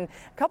chairs. And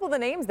a couple of the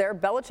names there,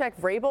 Belichick,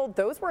 Vrabel,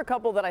 those were a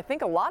couple that I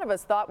think a lot of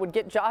us thought would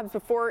get jobs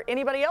before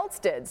anybody else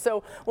did.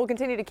 So we'll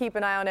continue to keep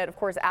an eye on it. Of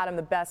course, Adam,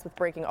 the best with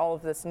breaking all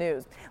of this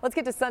news. Let's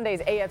get to Sunday's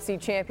AFC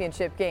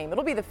Championship game.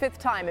 It'll be the 5th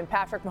time in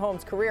Patrick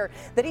Mahomes' career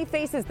that he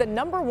faces the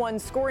number 1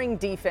 scoring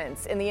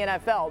defense in the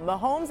NFL.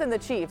 Mahomes and the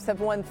Chiefs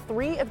have won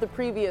 3 of the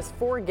previous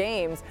 4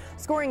 games,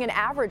 scoring an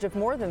average of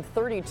more than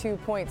 32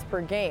 points per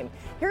game.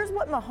 Here's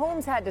what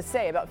Mahomes had to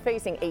say about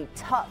facing a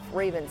tough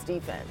Ravens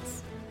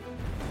defense.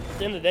 At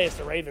the end of the day, it's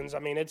the Ravens. I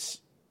mean,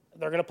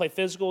 they're going to play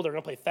physical, they're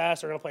going to play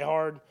fast, they're going to play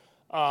hard,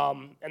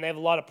 and they have a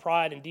lot of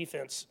pride in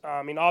defense.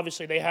 I mean,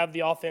 obviously they have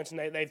the offense,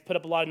 and they've put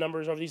up a lot of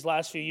numbers over these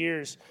last few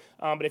years.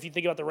 But if you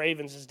think about the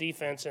Ravens'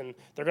 defense, and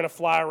they're going to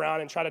fly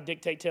around and try to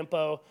dictate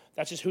tempo,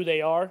 that's just who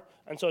they are.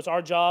 And so it's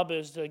our job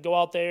is to go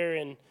out there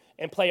and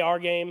play our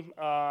game,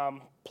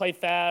 play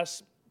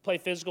fast, play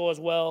physical as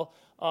well.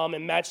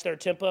 And match their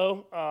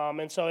tempo,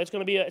 and so it's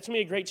going to be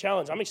a great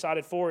challenge. I'm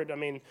excited for it. I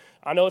mean,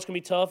 I know it's going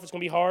to be tough, it's going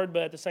to be hard,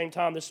 but at the same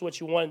time, this is what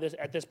you want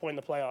at this point in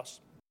the playoffs.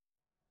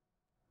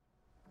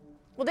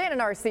 Well, Dan and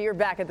RC, you're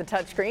back at the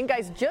touchscreen.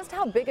 Guys, just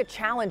how big a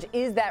challenge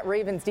is that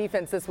Ravens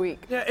defense this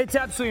week? Yeah, it's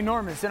absolutely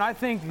enormous, and I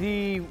think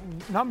the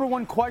number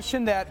 1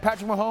 question that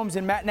Patrick Mahomes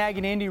and Matt Nagy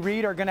and Andy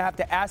Reid are going to have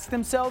to ask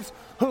themselves,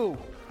 who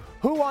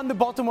on the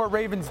Baltimore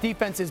Ravens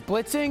defense is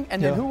blitzing,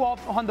 and then who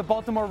on the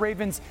Baltimore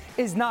Ravens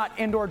is not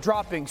and/or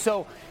dropping.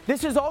 So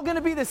this is all going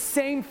to be the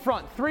same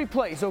front, 3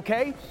 plays,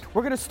 okay?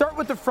 We're going to start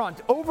with the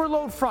front,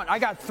 overload front. I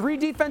got 3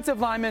 defensive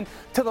linemen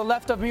to the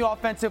left of me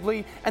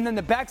offensively, and then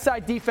the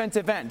backside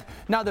defensive end.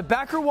 Now the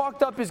backer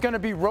walked up is going to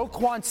be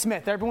Roquan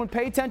Smith. Everyone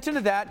pay attention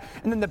to that.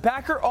 And then the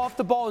backer off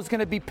the ball is going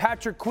to be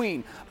Patrick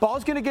Queen.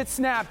 Ball's going to get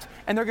snapped,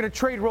 and they're going to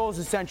trade roles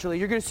essentially.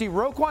 You're going to see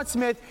Roquan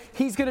Smith.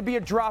 He's going to be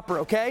a dropper,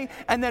 okay?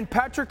 And then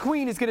Patrick Queen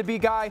is going to be a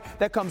guy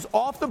that comes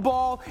off the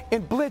ball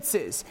and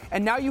blitzes.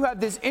 And now you have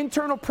this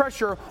internal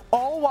pressure,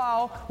 all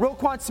while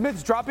Roquan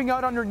Smith's dropping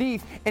out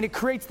underneath, and it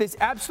creates this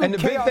absolute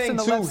chaos in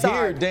the left side.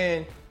 And the big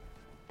thing, too, here, Dan,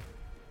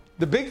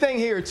 the big thing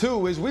here,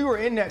 too, is we were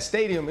in that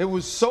stadium. It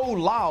was so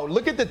loud.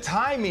 Look at the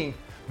timing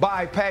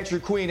by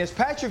Patrick Queen. As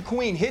Patrick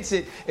Queen hits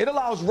it, it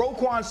allows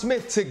Roquan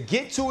Smith to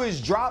get to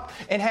his drop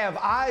and have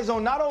eyes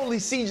on not only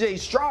C.J.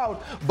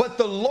 Stroud, but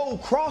the low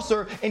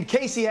crosser in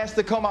case he has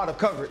to come out of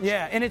coverage.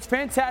 Yeah, and it's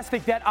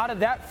fantastic that out of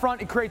that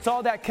front, it creates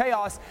all that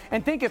chaos.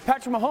 And think if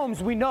Patrick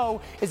Mahomes, we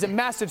know, is a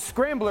massive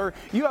scrambler,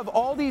 you have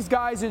all these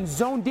guys in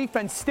zone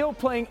defense still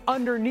playing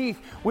underneath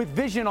with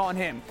vision on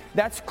him.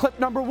 That's clip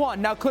number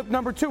 1. Now clip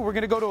number 2, we're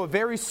going to go to a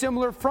very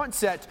similar front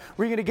set.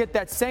 We're going to get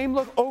that same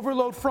look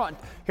overload front.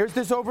 Here's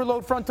this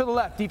overload front to the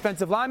left.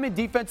 Defensive lineman,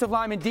 defensive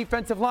lineman,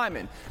 defensive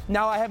lineman.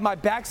 Now I have my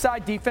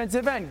backside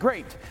defensive end.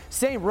 Great.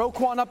 Same,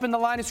 Roquan up in the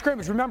line of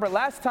scrimmage. Remember,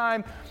 last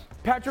time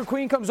Patrick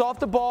Queen comes off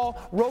the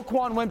ball,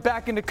 Roquan went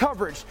back into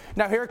coverage.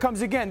 Now here it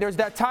comes again. There's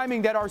that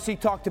timing that RC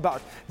talked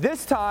about.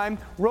 This time,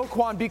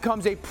 Roquan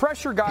becomes a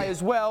pressure guy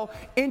as well,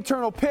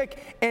 internal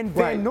pick, and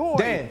Van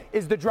Noy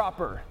is the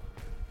dropper.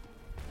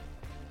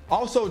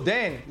 Also,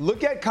 Dan,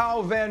 look at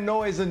Kyle Van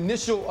Noy's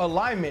initial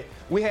alignment.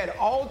 We had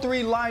all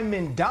three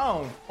linemen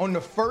down on the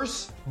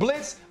first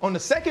blitz. On the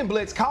second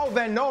blitz, Kyle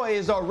Van Noy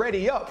is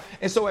already up.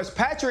 And so as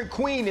Patrick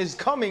Queen is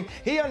coming,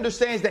 he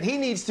understands that he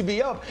needs to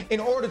be up in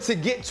order to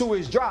get to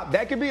his drop.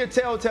 That could be a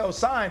telltale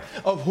sign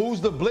of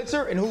who's the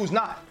blitzer and who's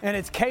not. And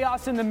it's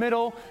chaos in the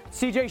middle.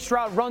 C.J.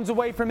 Stroud runs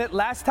away from it.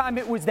 Last time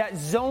it was that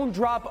zone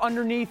drop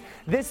underneath.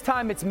 This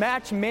time it's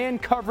match man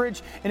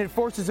coverage, and it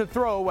forces a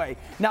throwaway.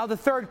 Now the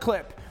third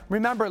clip.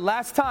 Remember,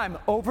 last time,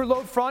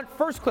 overload front,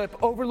 first clip,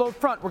 overload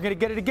front. We're going to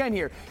get it again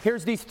here.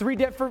 Here's these three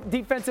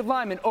defensive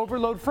linemen,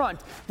 overload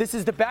front. This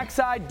is the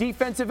backside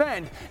defensive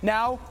end.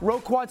 Now,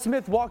 Roquan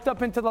Smith walked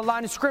up into the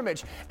line of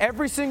scrimmage.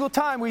 Every single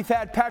time we've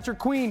had Patrick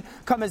Queen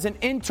come as an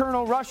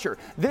internal rusher.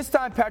 This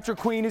time, Patrick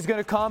Queen is going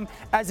to come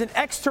as an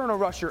external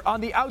rusher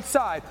on the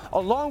outside,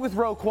 along with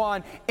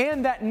Roquan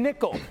and that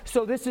nickel.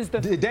 So this is the...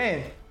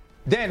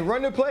 Dan,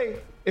 run the play.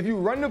 If you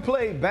run the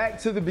play back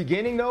to the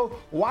beginning, though,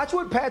 watch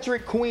what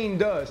Patrick Queen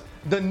does.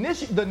 The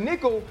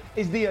nickel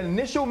is the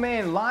initial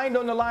man lined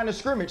on the line of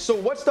scrimmage. So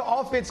what's the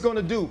offense going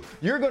to do?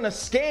 You're going to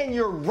scan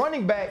your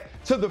running back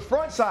to the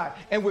front side.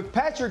 And with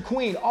Patrick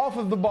Queen off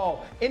of the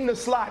ball in the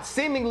slot,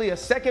 seemingly a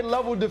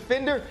second-level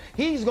defender,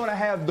 he's going to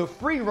have the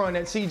free run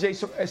at C.J.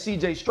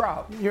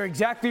 Stroud. You're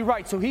exactly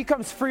right. So he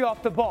comes free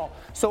off the ball.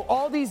 So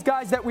all these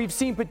guys that we've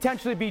seen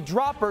potentially be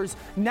droppers,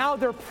 now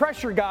they're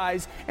pressure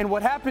guys. And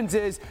what happens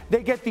is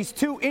they get these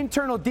two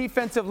internal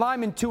defensive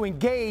linemen to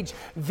engage.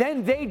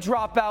 Then they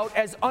drop out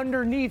as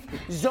underneath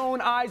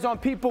zone eyes on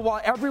people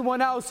while everyone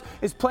else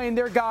is playing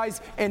their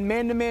guys in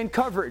man-to-man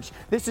coverage.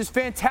 This is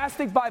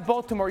fantastic by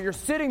Baltimore. You're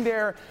sitting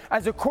there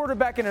as a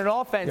quarterback in an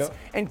offense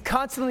and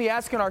constantly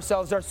asking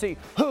ourselves, RC,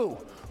 who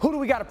do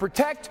we got to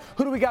protect?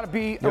 Who do we got to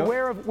be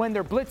aware of when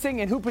they're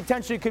blitzing? And who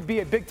potentially could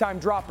be a big-time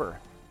dropper?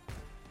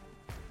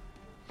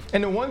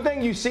 And the one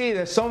thing you see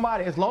that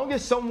somebody, as long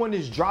as someone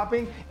is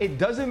dropping, it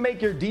doesn't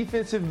make your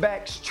defensive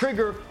backs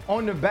trigger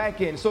on the back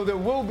end. So there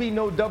will be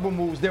no double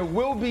moves. There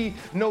will be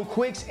no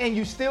quicks, and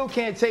you still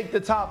can't take the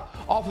top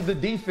off of the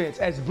defense.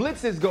 As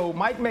blitzes go,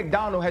 Mike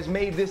McDonald has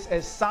made this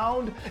as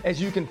sound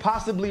as you can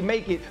possibly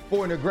make it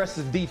for an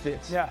aggressive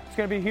defense. Yeah, it's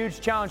going to be a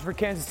huge challenge for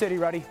Kansas City,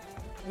 Ruddy.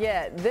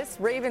 Yeah, this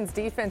Ravens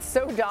defense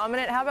so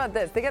dominant. How about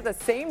this? They got the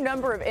same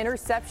number of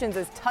interceptions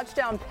as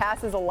touchdown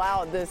passes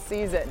allowed this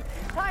season.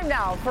 Time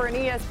now for an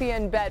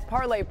ESPN Bet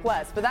Parlay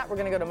Plus. For that, we're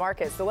going to go to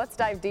Marcus. So let's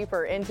dive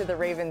deeper into the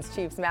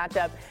Ravens-Chiefs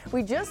matchup.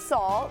 We just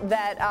saw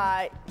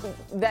that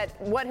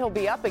what he'll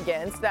be up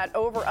against, that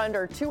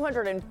over-under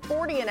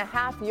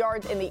 240.5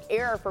 yards in the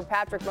air for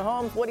Patrick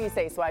Mahomes. What do you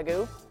say,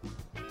 Swagoo?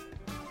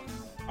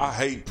 I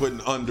hate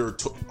putting under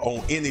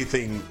on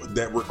anything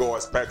that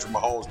regards Patrick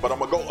Mahomes, but I'm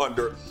going to go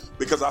under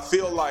because I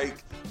feel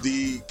like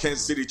the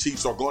Kansas City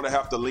Chiefs are going to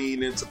have to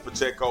lean into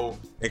Pacheco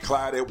and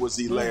Clyde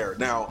Edwards-Helaire.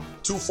 Now,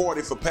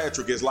 240 for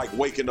Patrick is like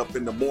waking up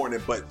in the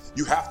morning, but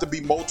you have to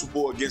be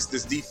multiple against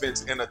this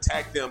defense and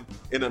attack them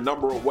in a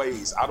number of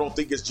ways. I don't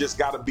think it's just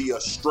got to be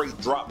a straight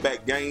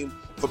drop-back game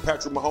for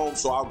Patrick Mahomes,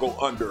 so I'll go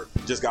under.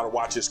 Just got to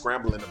watch his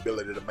scrambling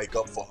ability to make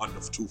up for under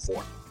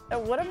 240.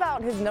 And what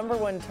about his number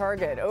one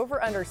target?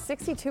 Over under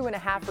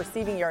 62.5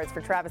 receiving yards for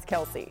Travis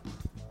Kelce.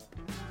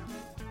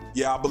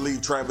 Yeah, I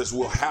believe Travis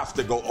will have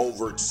to go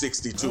over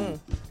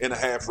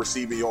 62.5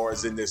 receiving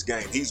yards in this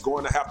game. He's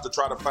going to have to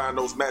try to find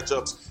those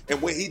matchups.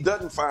 And when he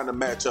doesn't find a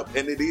matchup,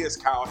 and it is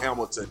Kyle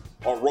Hamilton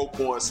or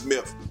Roquan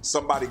Smith,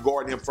 somebody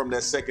guarding him from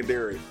that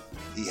secondary,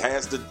 he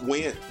has to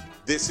win.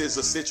 This is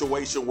a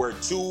situation where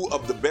two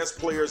of the best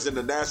players in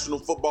the National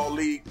Football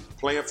League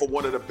playing for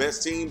one of the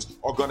best teams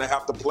are going to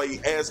have to play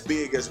as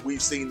big as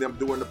we've seen them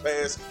do in the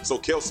past. So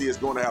Kelce is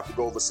going to have to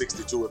go over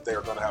 62 if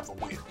they're going to have to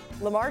win.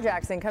 Lamar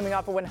Jackson coming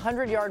off a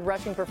 100-yard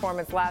rushing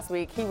performance last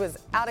week. He was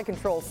out of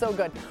control, so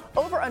good.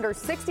 Over under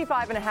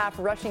 65.5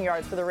 rushing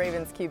yards for the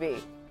Ravens QB.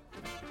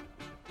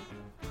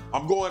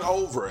 I'm going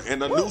over.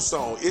 And a new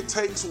song, It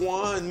Takes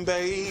One,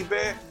 baby.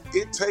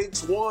 It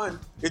takes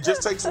one. It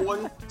just takes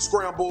one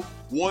scramble,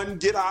 one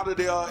get out of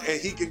there, and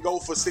he can go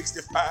for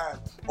 65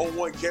 on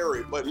one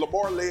carry. But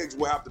Lamar legs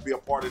will have to be a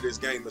part of this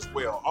game as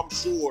well. I'm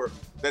sure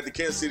that the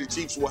Kansas City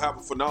Chiefs will have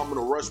a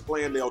phenomenal rush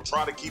plan. They'll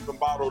try to keep him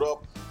bottled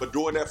up, but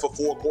doing that for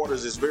 4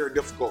 quarters is very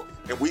difficult.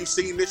 And we've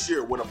seen this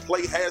year when a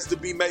play has to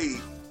be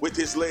made with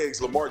his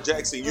legs, Lamar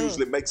Jackson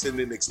usually makes it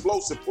an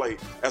explosive play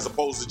as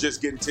opposed to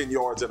just getting 10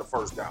 yards and a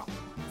first down.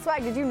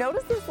 Swag, did you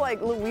notice this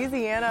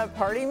Louisiana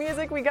party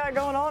music we got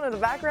going on in the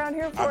background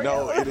here for you? I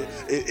know.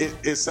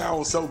 It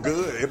sounds so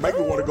good. It makes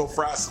me want to go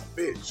fry some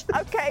fish.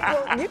 Okay,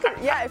 well, you can,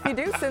 if you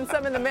do, send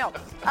some in the mail.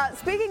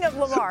 Speaking of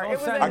Lamar, it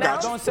was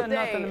announced Don't send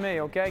today. nothing to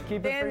me, okay?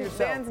 Keep it for yourself.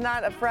 Dan's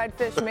not a fried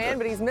fish man,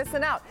 but he's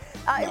missing out.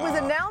 It was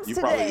announced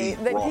today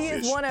that he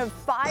is one of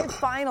 5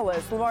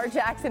 finalists. Lamar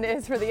Jackson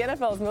is for the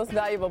NFL's most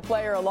valuable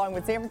player, along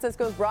with San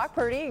Francisco's Brock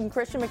Purdy and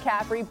Christian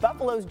McCaffrey,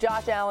 Buffalo's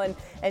Josh Allen,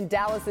 and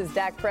Dallas's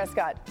Dak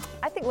Prescott.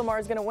 I think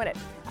Lamar's going to win it.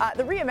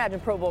 The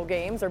reimagined Pro Bowl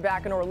games are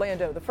back in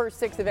Orlando. The first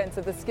 6 events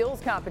of the skills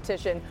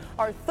competition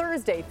are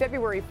Thursday,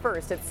 February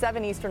 1st at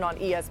 7 Eastern on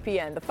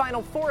ESPN. The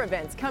final 4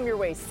 events come your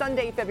way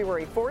Sunday,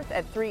 February 4th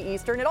at 3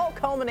 Eastern. It all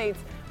culminates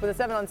with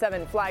a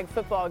 7-on-7 flag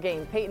football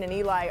game. Peyton and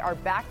Eli are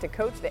back to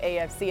coach the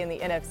AFC and the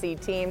NFC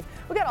teams.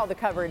 We got all the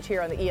coverage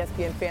here on the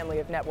ESPN family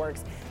of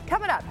networks.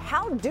 Coming up,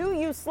 how do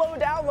you slow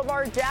down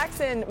Lamar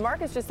Jackson?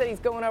 Marcus just said he's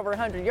going over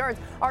 100 yards.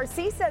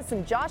 RC says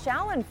some Josh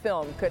Allen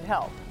film could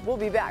help. We'll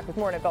be back with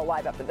more NFL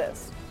Live after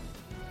this.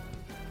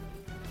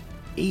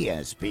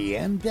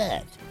 ESPN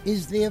Bet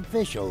is the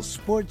official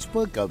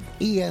sportsbook of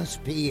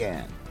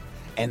ESPN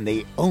and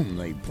the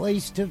only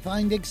place to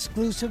find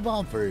exclusive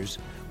offers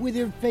with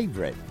your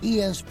favorite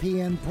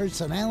ESPN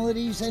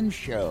personalities and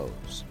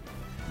shows.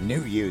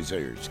 New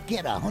users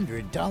get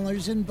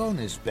 $100 in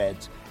bonus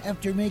bets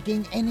after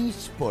making any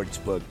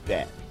sportsbook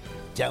bet.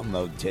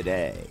 Download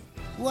today.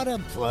 What a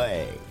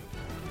play.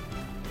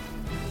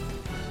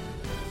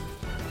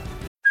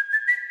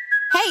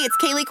 Hey, it's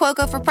Kaylee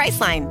Cuoco for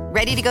Priceline.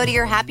 Ready to go to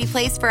your happy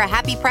place for a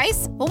happy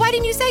price? Well, why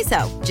didn't you say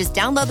so? Just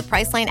download the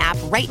Priceline app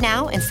right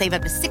now and save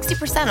up to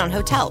 60% on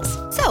hotels.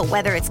 So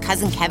whether it's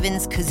Cousin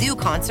Kevin's Kazoo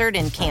Concert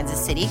in Kansas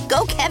City,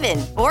 go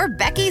Kevin, or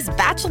Becky's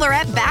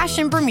Bachelorette Bash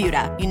in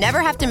Bermuda, you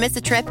never have to miss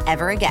a trip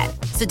ever again.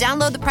 So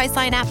download the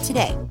Priceline app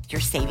today.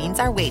 Your savings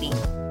are waiting.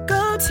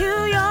 Go to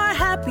your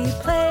happy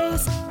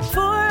place for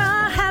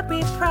a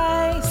happy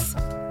price.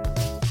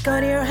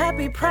 Go to your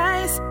happy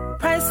price,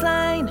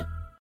 Priceline.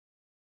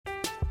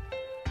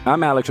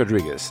 I'm Alex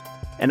Rodriguez.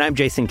 And I'm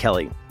Jason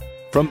Kelly.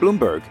 From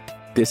Bloomberg,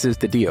 this is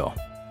The Deal.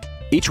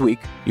 Each week,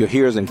 you'll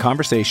hear us in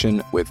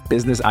conversation with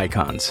business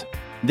icons.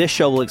 This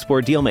show will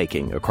explore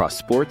deal-making across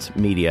sports,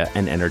 media,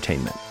 and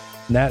entertainment.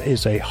 That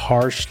is a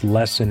harsh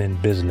lesson in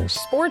business.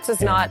 Sports is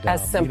not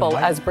as simple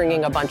as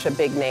bringing a bunch of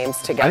big names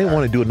together. I didn't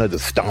want to do another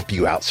stomp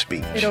you out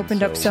speech. It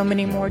opened up so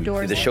many more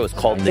doors. The show is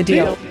called The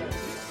Deal.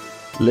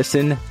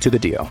 Listen to The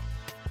Deal.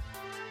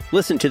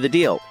 Listen to The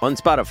Deal on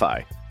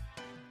Spotify.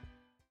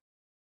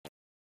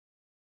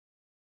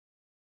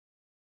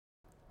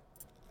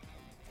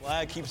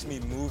 Flag keeps me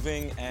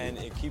moving and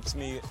it keeps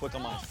me quick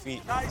on my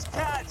feet. Nice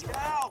catch,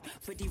 Cal.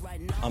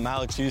 I'm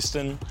Alex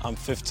Houston. I'm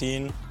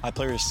 15. I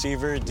play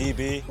receiver,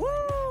 DB.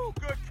 Woo!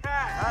 Good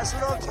catch. That's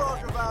what I'm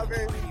talking about,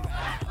 baby.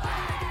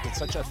 It's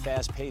such a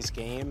fast-paced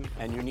game,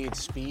 and you need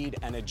speed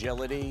and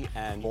agility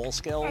and ball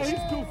skills. Hey,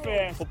 he's too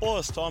fast. Football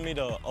has taught me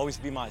to always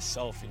be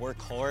myself, work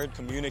hard,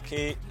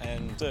 communicate,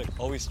 and to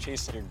always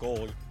chase your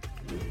goal.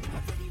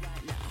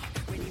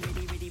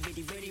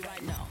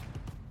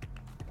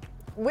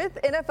 With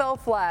NFL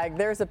Flag,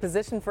 there's a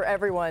position for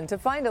everyone. To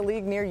find a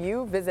league near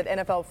you, visit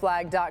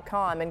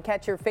NFLflag.com and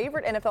catch your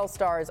favorite NFL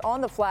stars on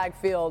the flag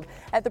field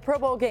at the Pro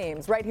Bowl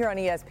games right here on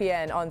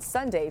ESPN on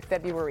Sunday,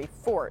 February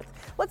 4th.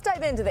 Let's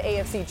dive into the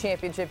AFC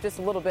Championship just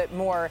a little bit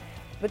more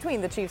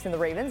between the Chiefs and the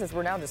Ravens, as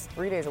we're now just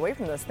 3 days away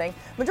from this thing.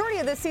 Majority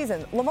of this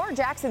season, Lamar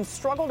Jackson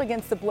struggled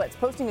against the blitz,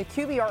 posting a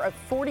QBR of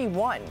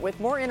 41 with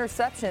more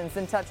interceptions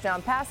than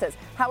touchdown passes.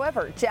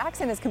 However,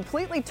 Jackson has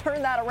completely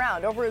turned that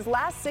around. Over his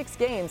last 6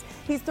 games,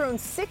 he's thrown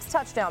 6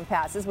 touchdown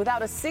passes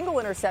without a single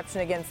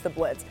interception against the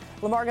blitz.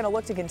 Lamar going to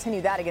look to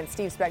continue that against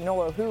Steve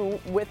Spagnuolo, who,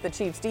 with the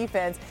Chiefs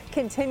defense,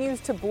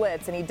 continues to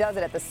blitz, and he does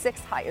it at the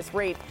 6th highest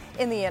rate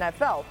in the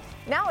NFL.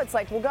 Now it's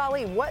like, well,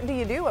 golly, what do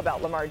you do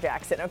about Lamar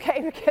Jackson,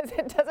 okay? Because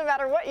it doesn't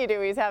matter what you do,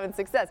 he's having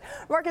success.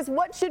 Marcus,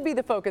 what should be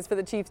the focus for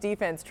the Chiefs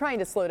defense trying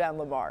to slow down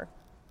Lamar?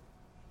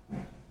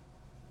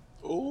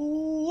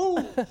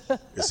 Ooh,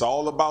 it's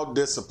all about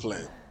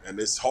discipline. And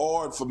it's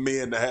hard for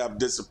men to have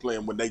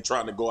discipline when they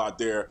trying to go out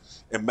there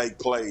and make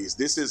plays.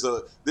 This is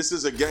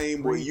a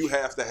game where you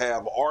have to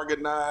have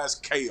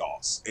organized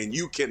chaos, and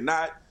you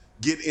cannot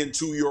get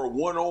into your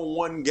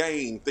one-on-one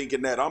game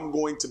thinking that I'm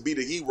going to be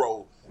the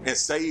hero and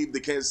save the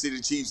Kansas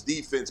City Chiefs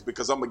defense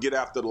because I'm going to get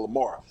after the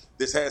Lamar.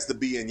 This has to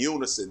be in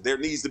unison. There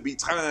needs to be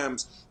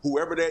times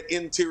whoever that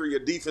interior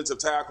defensive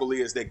tackle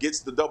is that gets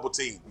the double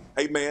team,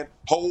 hey, man,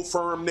 hold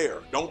firm there.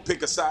 Don't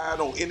pick a side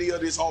on any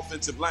of this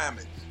offensive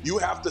linemen. You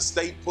have to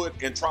stay put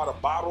and try to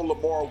bottle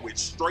Lamar with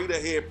straight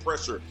ahead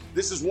pressure.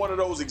 This is one of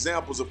those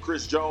examples of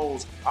Chris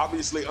Jones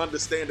obviously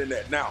understanding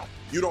that. Now,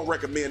 you don't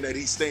recommend that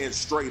he stands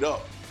straight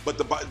up. But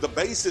the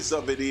basis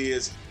of it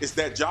is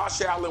that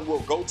Josh Allen will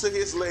go to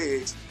his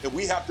legs, and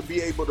we have to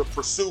be able to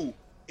pursue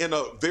in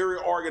a very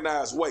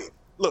organized way.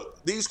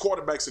 Look, these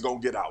quarterbacks are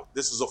going to get out.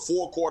 This is a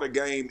 4-quarter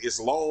game. It's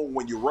long.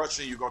 When you're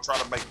rushing, you're going to try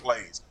to make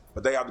plays.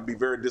 But they have to be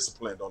very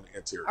disciplined on the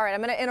interior. All right,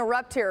 I'm going to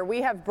interrupt here.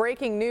 We have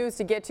breaking news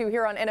to get to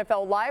here on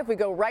NFL Live. We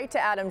go right to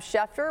Adam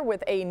Schefter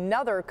with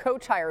another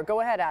coach hire.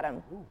 Go ahead,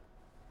 Adam.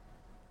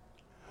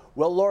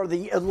 Well, Laura,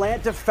 the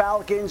Atlanta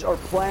Falcons are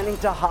planning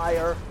to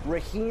hire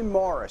Raheem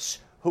Morris,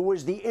 who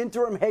is the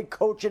interim head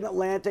coach in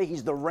Atlanta.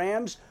 He's the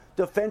Rams'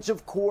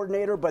 defensive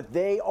coordinator, but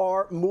they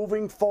are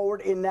moving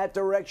forward in that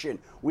direction.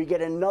 We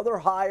get another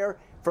hire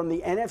from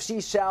the NFC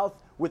South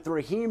with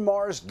Raheem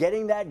Morris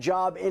getting that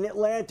job in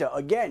Atlanta.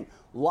 Again,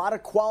 a lot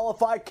of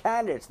qualified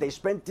candidates. They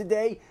spent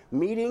today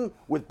meeting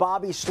with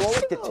Bobby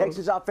Slowick, the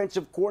Texans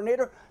offensive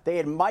coordinator. They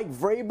had Mike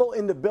Vrabel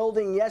in the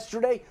building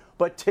yesterday.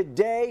 But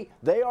today,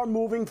 they are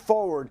moving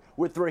forward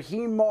with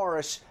Raheem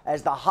Morris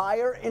as the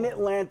hire in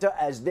Atlanta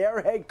as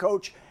their head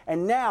coach.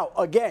 And now,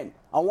 again,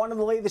 I wanted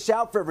to lay this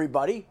out for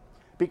everybody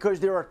because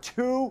there are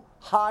 2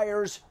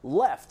 hires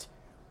left.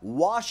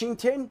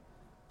 Washington,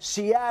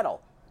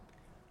 Seattle.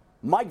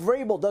 Mike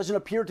Vrabel doesn't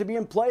appear to be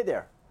in play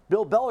there.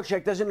 Bill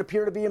Belichick doesn't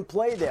appear to be in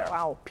play there.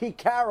 Wow. Pete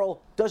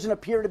Carroll doesn't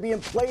appear to be in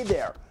play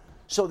there.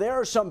 So there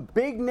are some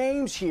big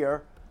names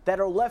here that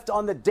are left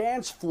on the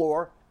dance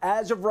floor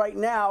as of right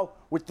now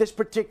with this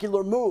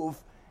particular move.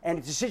 And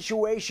it's a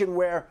situation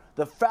where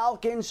the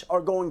Falcons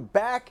are going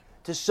back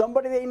to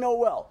somebody they know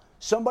well,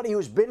 somebody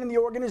who's been in the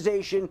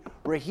organization.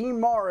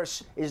 Raheem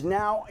Morris is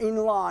now in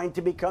line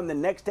to become the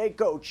next head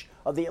coach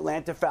of the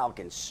Atlanta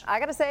Falcons. I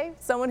got to say,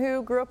 someone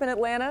who grew up in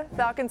Atlanta,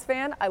 Falcons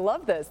fan, I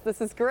love this. This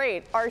is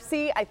great.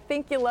 RC, I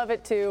think you love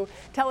it too.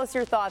 Tell us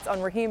your thoughts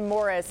on Raheem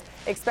Morris,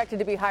 expected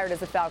to be hired as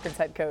the Falcons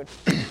head coach.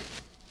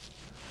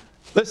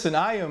 Listen,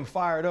 I am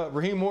fired up.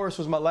 Raheem Morris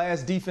was my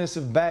last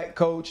defensive back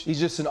coach. He's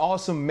just an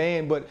awesome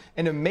man, but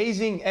an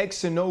amazing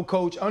X and O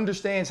coach,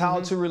 understands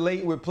how to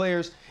relate with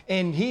players.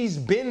 And he's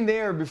been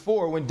there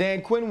before. When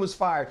Dan Quinn was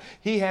fired,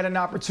 he had an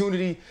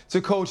opportunity to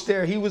coach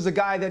there. He was a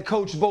guy that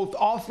coached both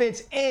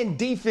offense and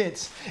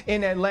defense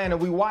in Atlanta.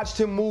 We watched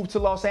him move to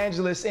Los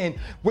Angeles and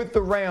with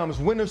the Rams,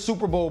 win a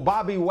Super Bowl.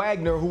 Bobby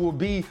Wagner, who will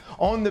be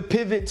on the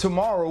pivot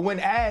tomorrow, when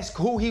asked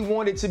who he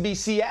wanted to be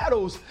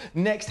Seattle's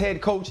next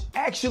head coach,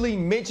 actually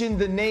mentioned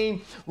the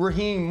name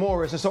Raheem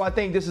Morris. And so I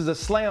think this is a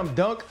slam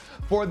dunk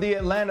for the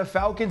Atlanta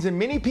Falcons. And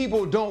many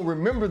people don't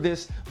remember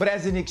this, but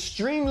as an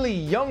extremely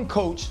young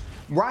coach,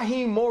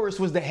 Raheem Morris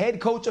was the head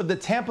coach of the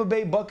Tampa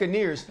Bay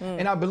Buccaneers,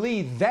 and I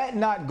believe that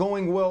not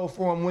going well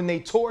for him when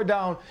they tore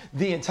down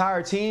the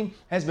entire team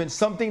has been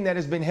something that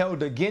has been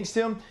held against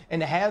him. And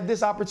to have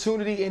this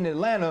opportunity in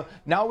Atlanta,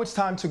 now it's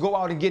time to go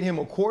out and get him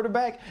a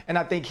quarterback, and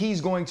I think he's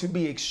going to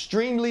be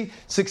extremely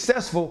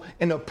successful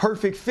and a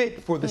perfect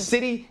fit for the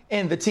city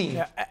and the team.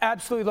 Yeah,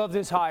 absolutely love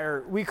this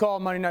hire. We call it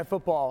Monday Night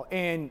Football,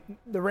 and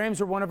the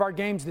Rams are one of our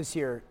games this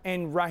year,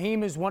 and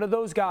Raheem is one of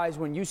those guys,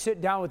 when you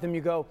sit down with him,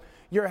 you go,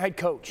 you're a head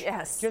coach.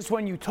 Yes. Just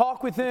when you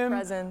talk with him,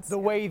 presence, the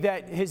way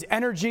that his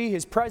energy,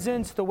 his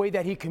presence, the way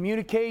that he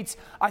communicates,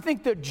 I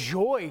think the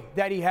joy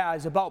that he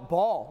has about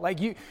ball. Like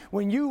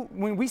when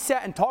we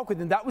sat and talked with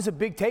him, that was a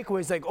big takeaway.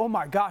 It's like, oh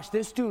my gosh,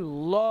 this dude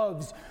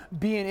loves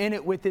being in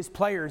it with his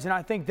players. And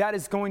I think that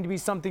is going to be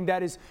something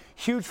that is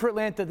huge for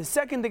Atlanta. The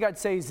second thing I'd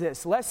say is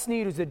this. Les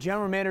Snead, who's the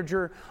general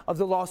manager of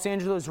the Los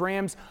Angeles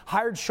Rams,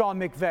 hired Sean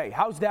McVay.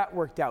 How's that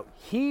worked out?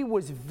 He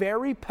was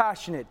very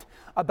passionate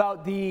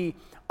about the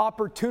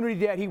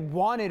opportunity that he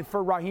wanted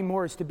for Raheem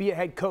Morris to be a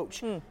head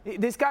coach.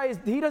 This guy,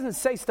 he doesn't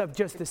say stuff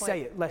just to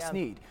say it, Les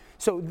Snead.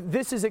 So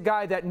this is a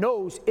guy that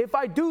knows, if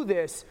I do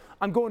this,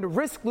 I'm going to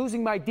risk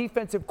losing my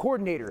defensive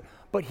coordinator.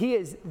 But he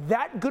is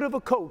that good of a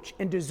coach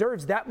and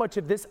deserves that much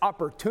of this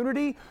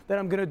opportunity that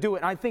I'm going to do it.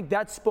 And I think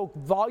that spoke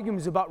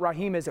volumes about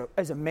Raheem as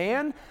a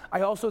man.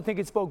 I also think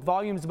it spoke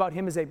volumes about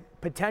him as a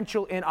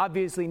potential and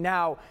obviously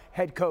now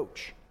head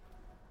coach.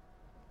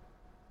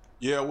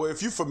 Yeah, well,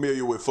 if you're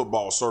familiar with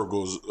football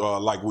circles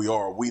like we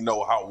are, we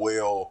know how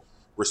well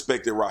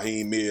respected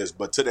Raheem is.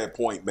 But to that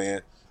point,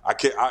 man, I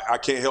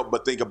can't help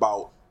but think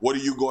about what are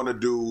you going to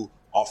do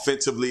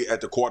offensively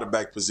at the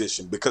quarterback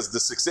position, because the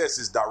success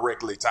is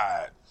directly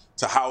tied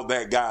to how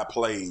that guy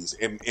plays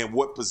and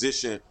what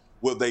position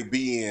will they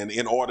be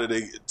in order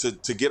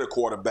to get a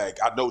quarterback.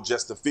 I know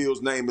Justin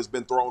Fields' name has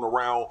been thrown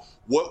around.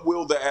 What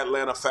will the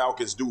Atlanta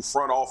Falcons do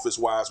front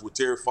office-wise with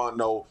Terry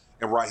Fontenot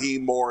and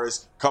Raheem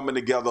Morris coming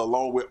together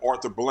along with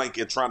Arthur Blank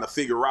and trying to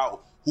figure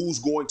out who's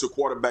going to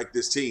quarterback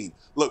this team?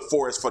 Look,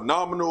 for as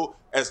phenomenal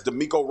as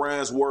DeMeco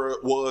Ryans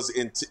was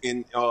in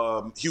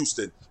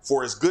Houston,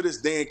 for as good as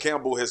Dan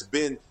Campbell has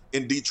been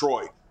in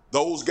Detroit,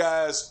 those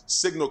guys,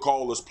 signal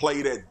callers,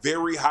 played at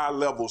very high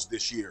levels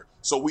this year.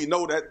 So we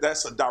know that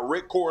that's a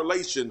direct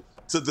correlation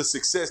to the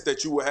success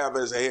that you will have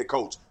as a head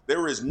coach.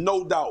 There is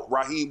no doubt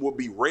Raheem will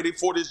be ready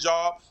for this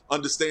job,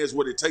 understands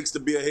what it takes to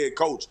be a head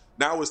coach.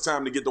 Now it's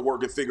time to get to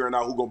work and figuring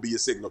out who's going to be your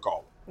signal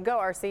caller. Go,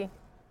 RC.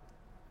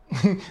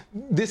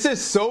 This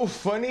is so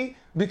funny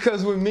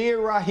because when me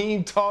and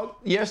Raheem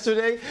talked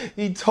yesterday,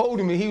 he told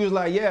me, he was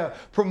like, yeah,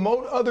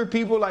 promote other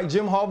people like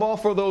Jim Harbaugh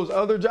for those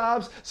other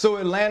jobs so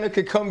Atlanta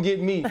could come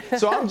get me.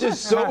 So I'm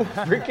just so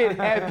freaking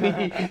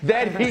happy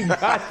that he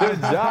got the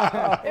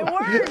job. It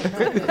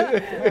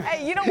worked.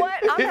 Hey, you know what?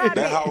 I'm happy.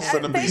 That house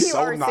going to be so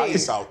RC.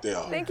 Nice out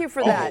there. Thank you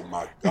for that. Oh,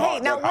 my God. Hey,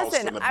 now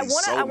listen, I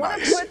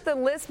want to put the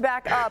list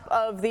back up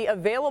of the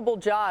available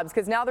jobs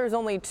because now there's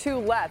only 2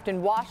 left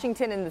in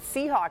Washington and the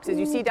Seahawks, as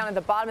you see down at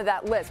the bottom of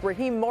that list.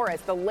 Raheem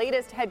Morris, the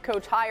latest head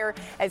coach hire,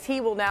 as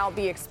he will now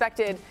be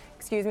expected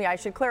I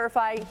should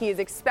clarify, he is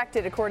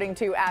expected, according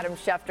to Adam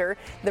Schefter,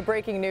 the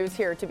breaking news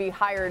here, to be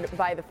hired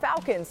by the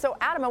Falcons. So,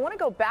 Adam, I want to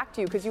go back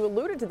to you because you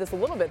alluded to this a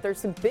little bit. There's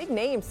some big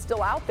names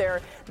still out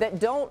there that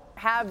don't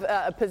have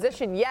a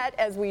position yet,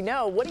 as we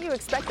know. What do you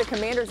expect the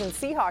Commanders and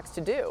Seahawks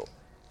to do?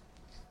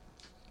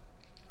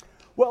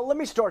 Well, let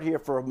me start here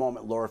for a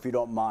moment, Laura, if you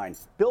don't mind.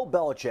 Bill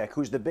Belichick,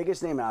 who's the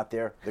biggest name out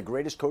there, the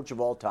greatest coach of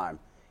all time,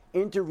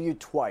 interviewed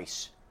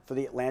twice for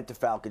the Atlanta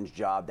Falcons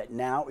job that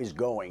now is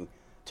going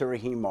to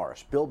Raheem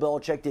Morris. Bill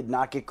Belichick did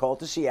not get called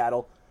to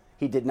Seattle.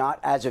 He did not,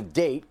 as of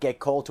date, get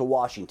called to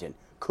Washington.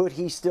 Could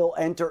he still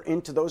enter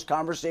into those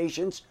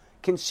conversations?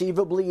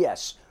 Conceivably,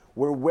 yes.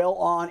 We're well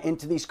on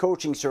into these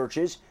coaching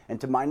searches, and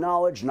to my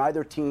knowledge,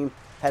 neither team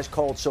has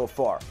called so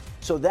far.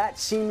 So that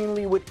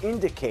seemingly would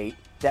indicate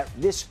that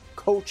this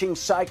coaching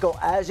cycle,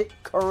 as it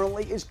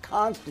currently is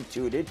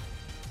constituted,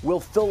 will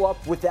fill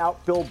up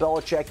without Bill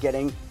Belichick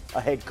getting a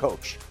head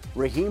coach.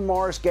 Raheem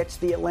Morris gets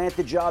the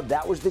Atlanta job.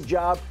 That was the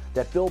job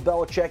that Bill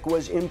Belichick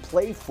was in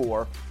play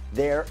for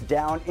there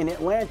down in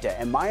Atlanta.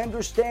 And my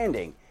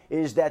understanding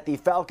is that the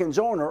Falcons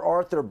owner,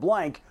 Arthur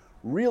Blank,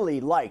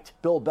 really liked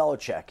Bill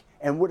Belichick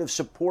and would have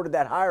supported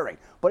that hiring.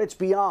 But it's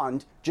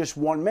beyond just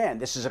one man.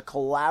 This is a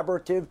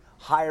collaborative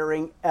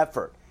hiring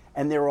effort.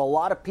 And there were a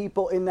lot of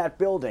people in that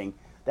building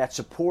that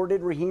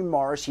supported Raheem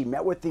Morris. He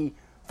met with the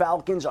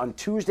Falcons on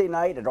Tuesday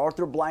night at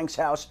Arthur Blank's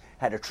house,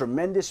 had a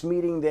tremendous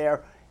meeting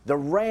there. The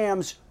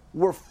Rams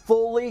were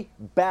fully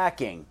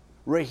backing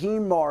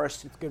Raheem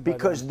Morris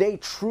because they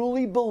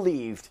truly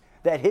believed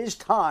that his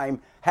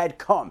time had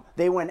come.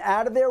 They went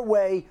out of their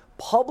way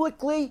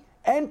publicly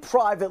and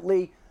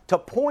privately to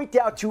point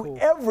out to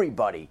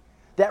everybody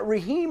that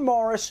Raheem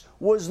Morris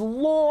was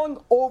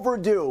long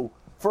overdue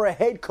for a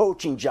head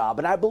coaching job.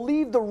 And I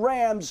believe the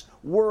Rams'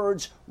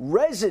 words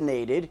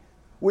resonated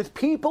with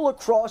people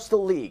across the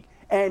league.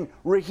 And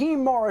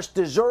Raheem Morris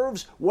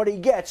deserves what he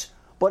gets,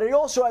 but he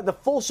also had the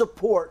full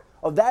support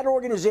of that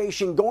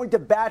organization going to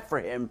bat for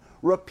him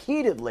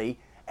repeatedly,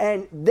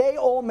 and they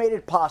all made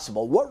it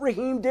possible. What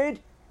Raheem did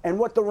and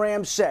what the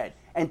Rams said.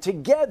 And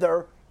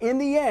together, in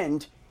the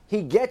end,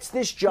 he gets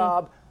this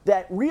job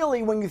that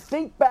really, when you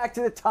think back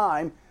to the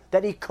time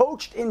that he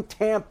coached in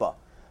Tampa,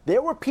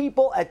 there were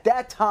people at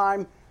that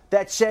time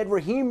that said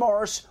Raheem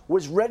Morris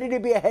was ready to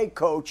be a head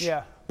coach,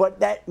 but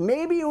that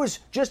maybe it was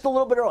just a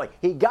little bit early.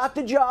 He got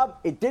the job,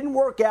 it didn't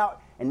work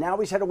out, and now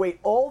he's had to wait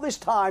all this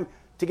time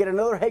to get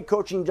another head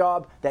coaching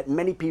job that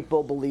many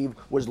people believe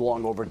was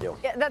long overdue.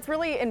 Yeah, that's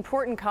really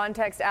important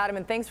context, Adam,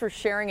 and thanks for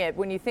sharing it.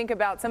 When you think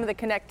about some of the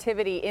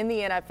connectivity in the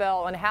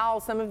NFL and how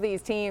some of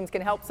these teams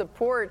can help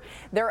support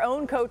their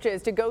own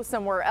coaches to go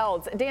somewhere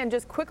else. Dan,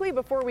 just quickly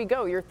before we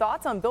go, your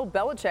thoughts on Bill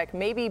Belichick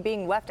maybe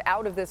being left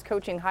out of this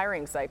coaching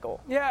hiring cycle?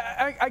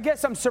 Yeah, I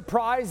guess I'm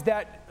surprised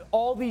that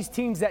all these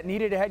teams that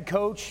needed a head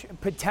coach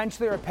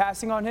potentially are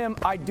passing on him.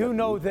 I do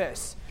know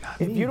this.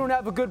 If you don't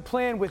have a good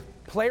plan with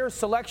player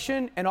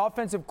selection and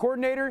offensive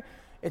coordinator,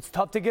 it's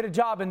tough to get a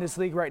job in this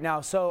league right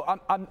now. So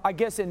I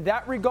guess in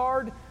that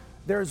regard,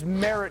 there's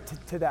merit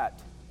to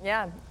that.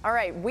 Yeah. All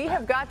right. We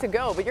have got to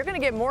go, but you're going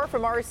to get more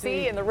from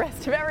RC and the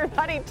rest of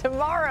everybody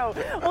tomorrow.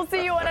 We'll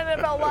see you on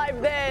NFL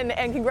Live then.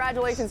 And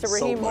congratulations to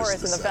Raheem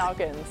Morris and the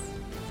Falcons.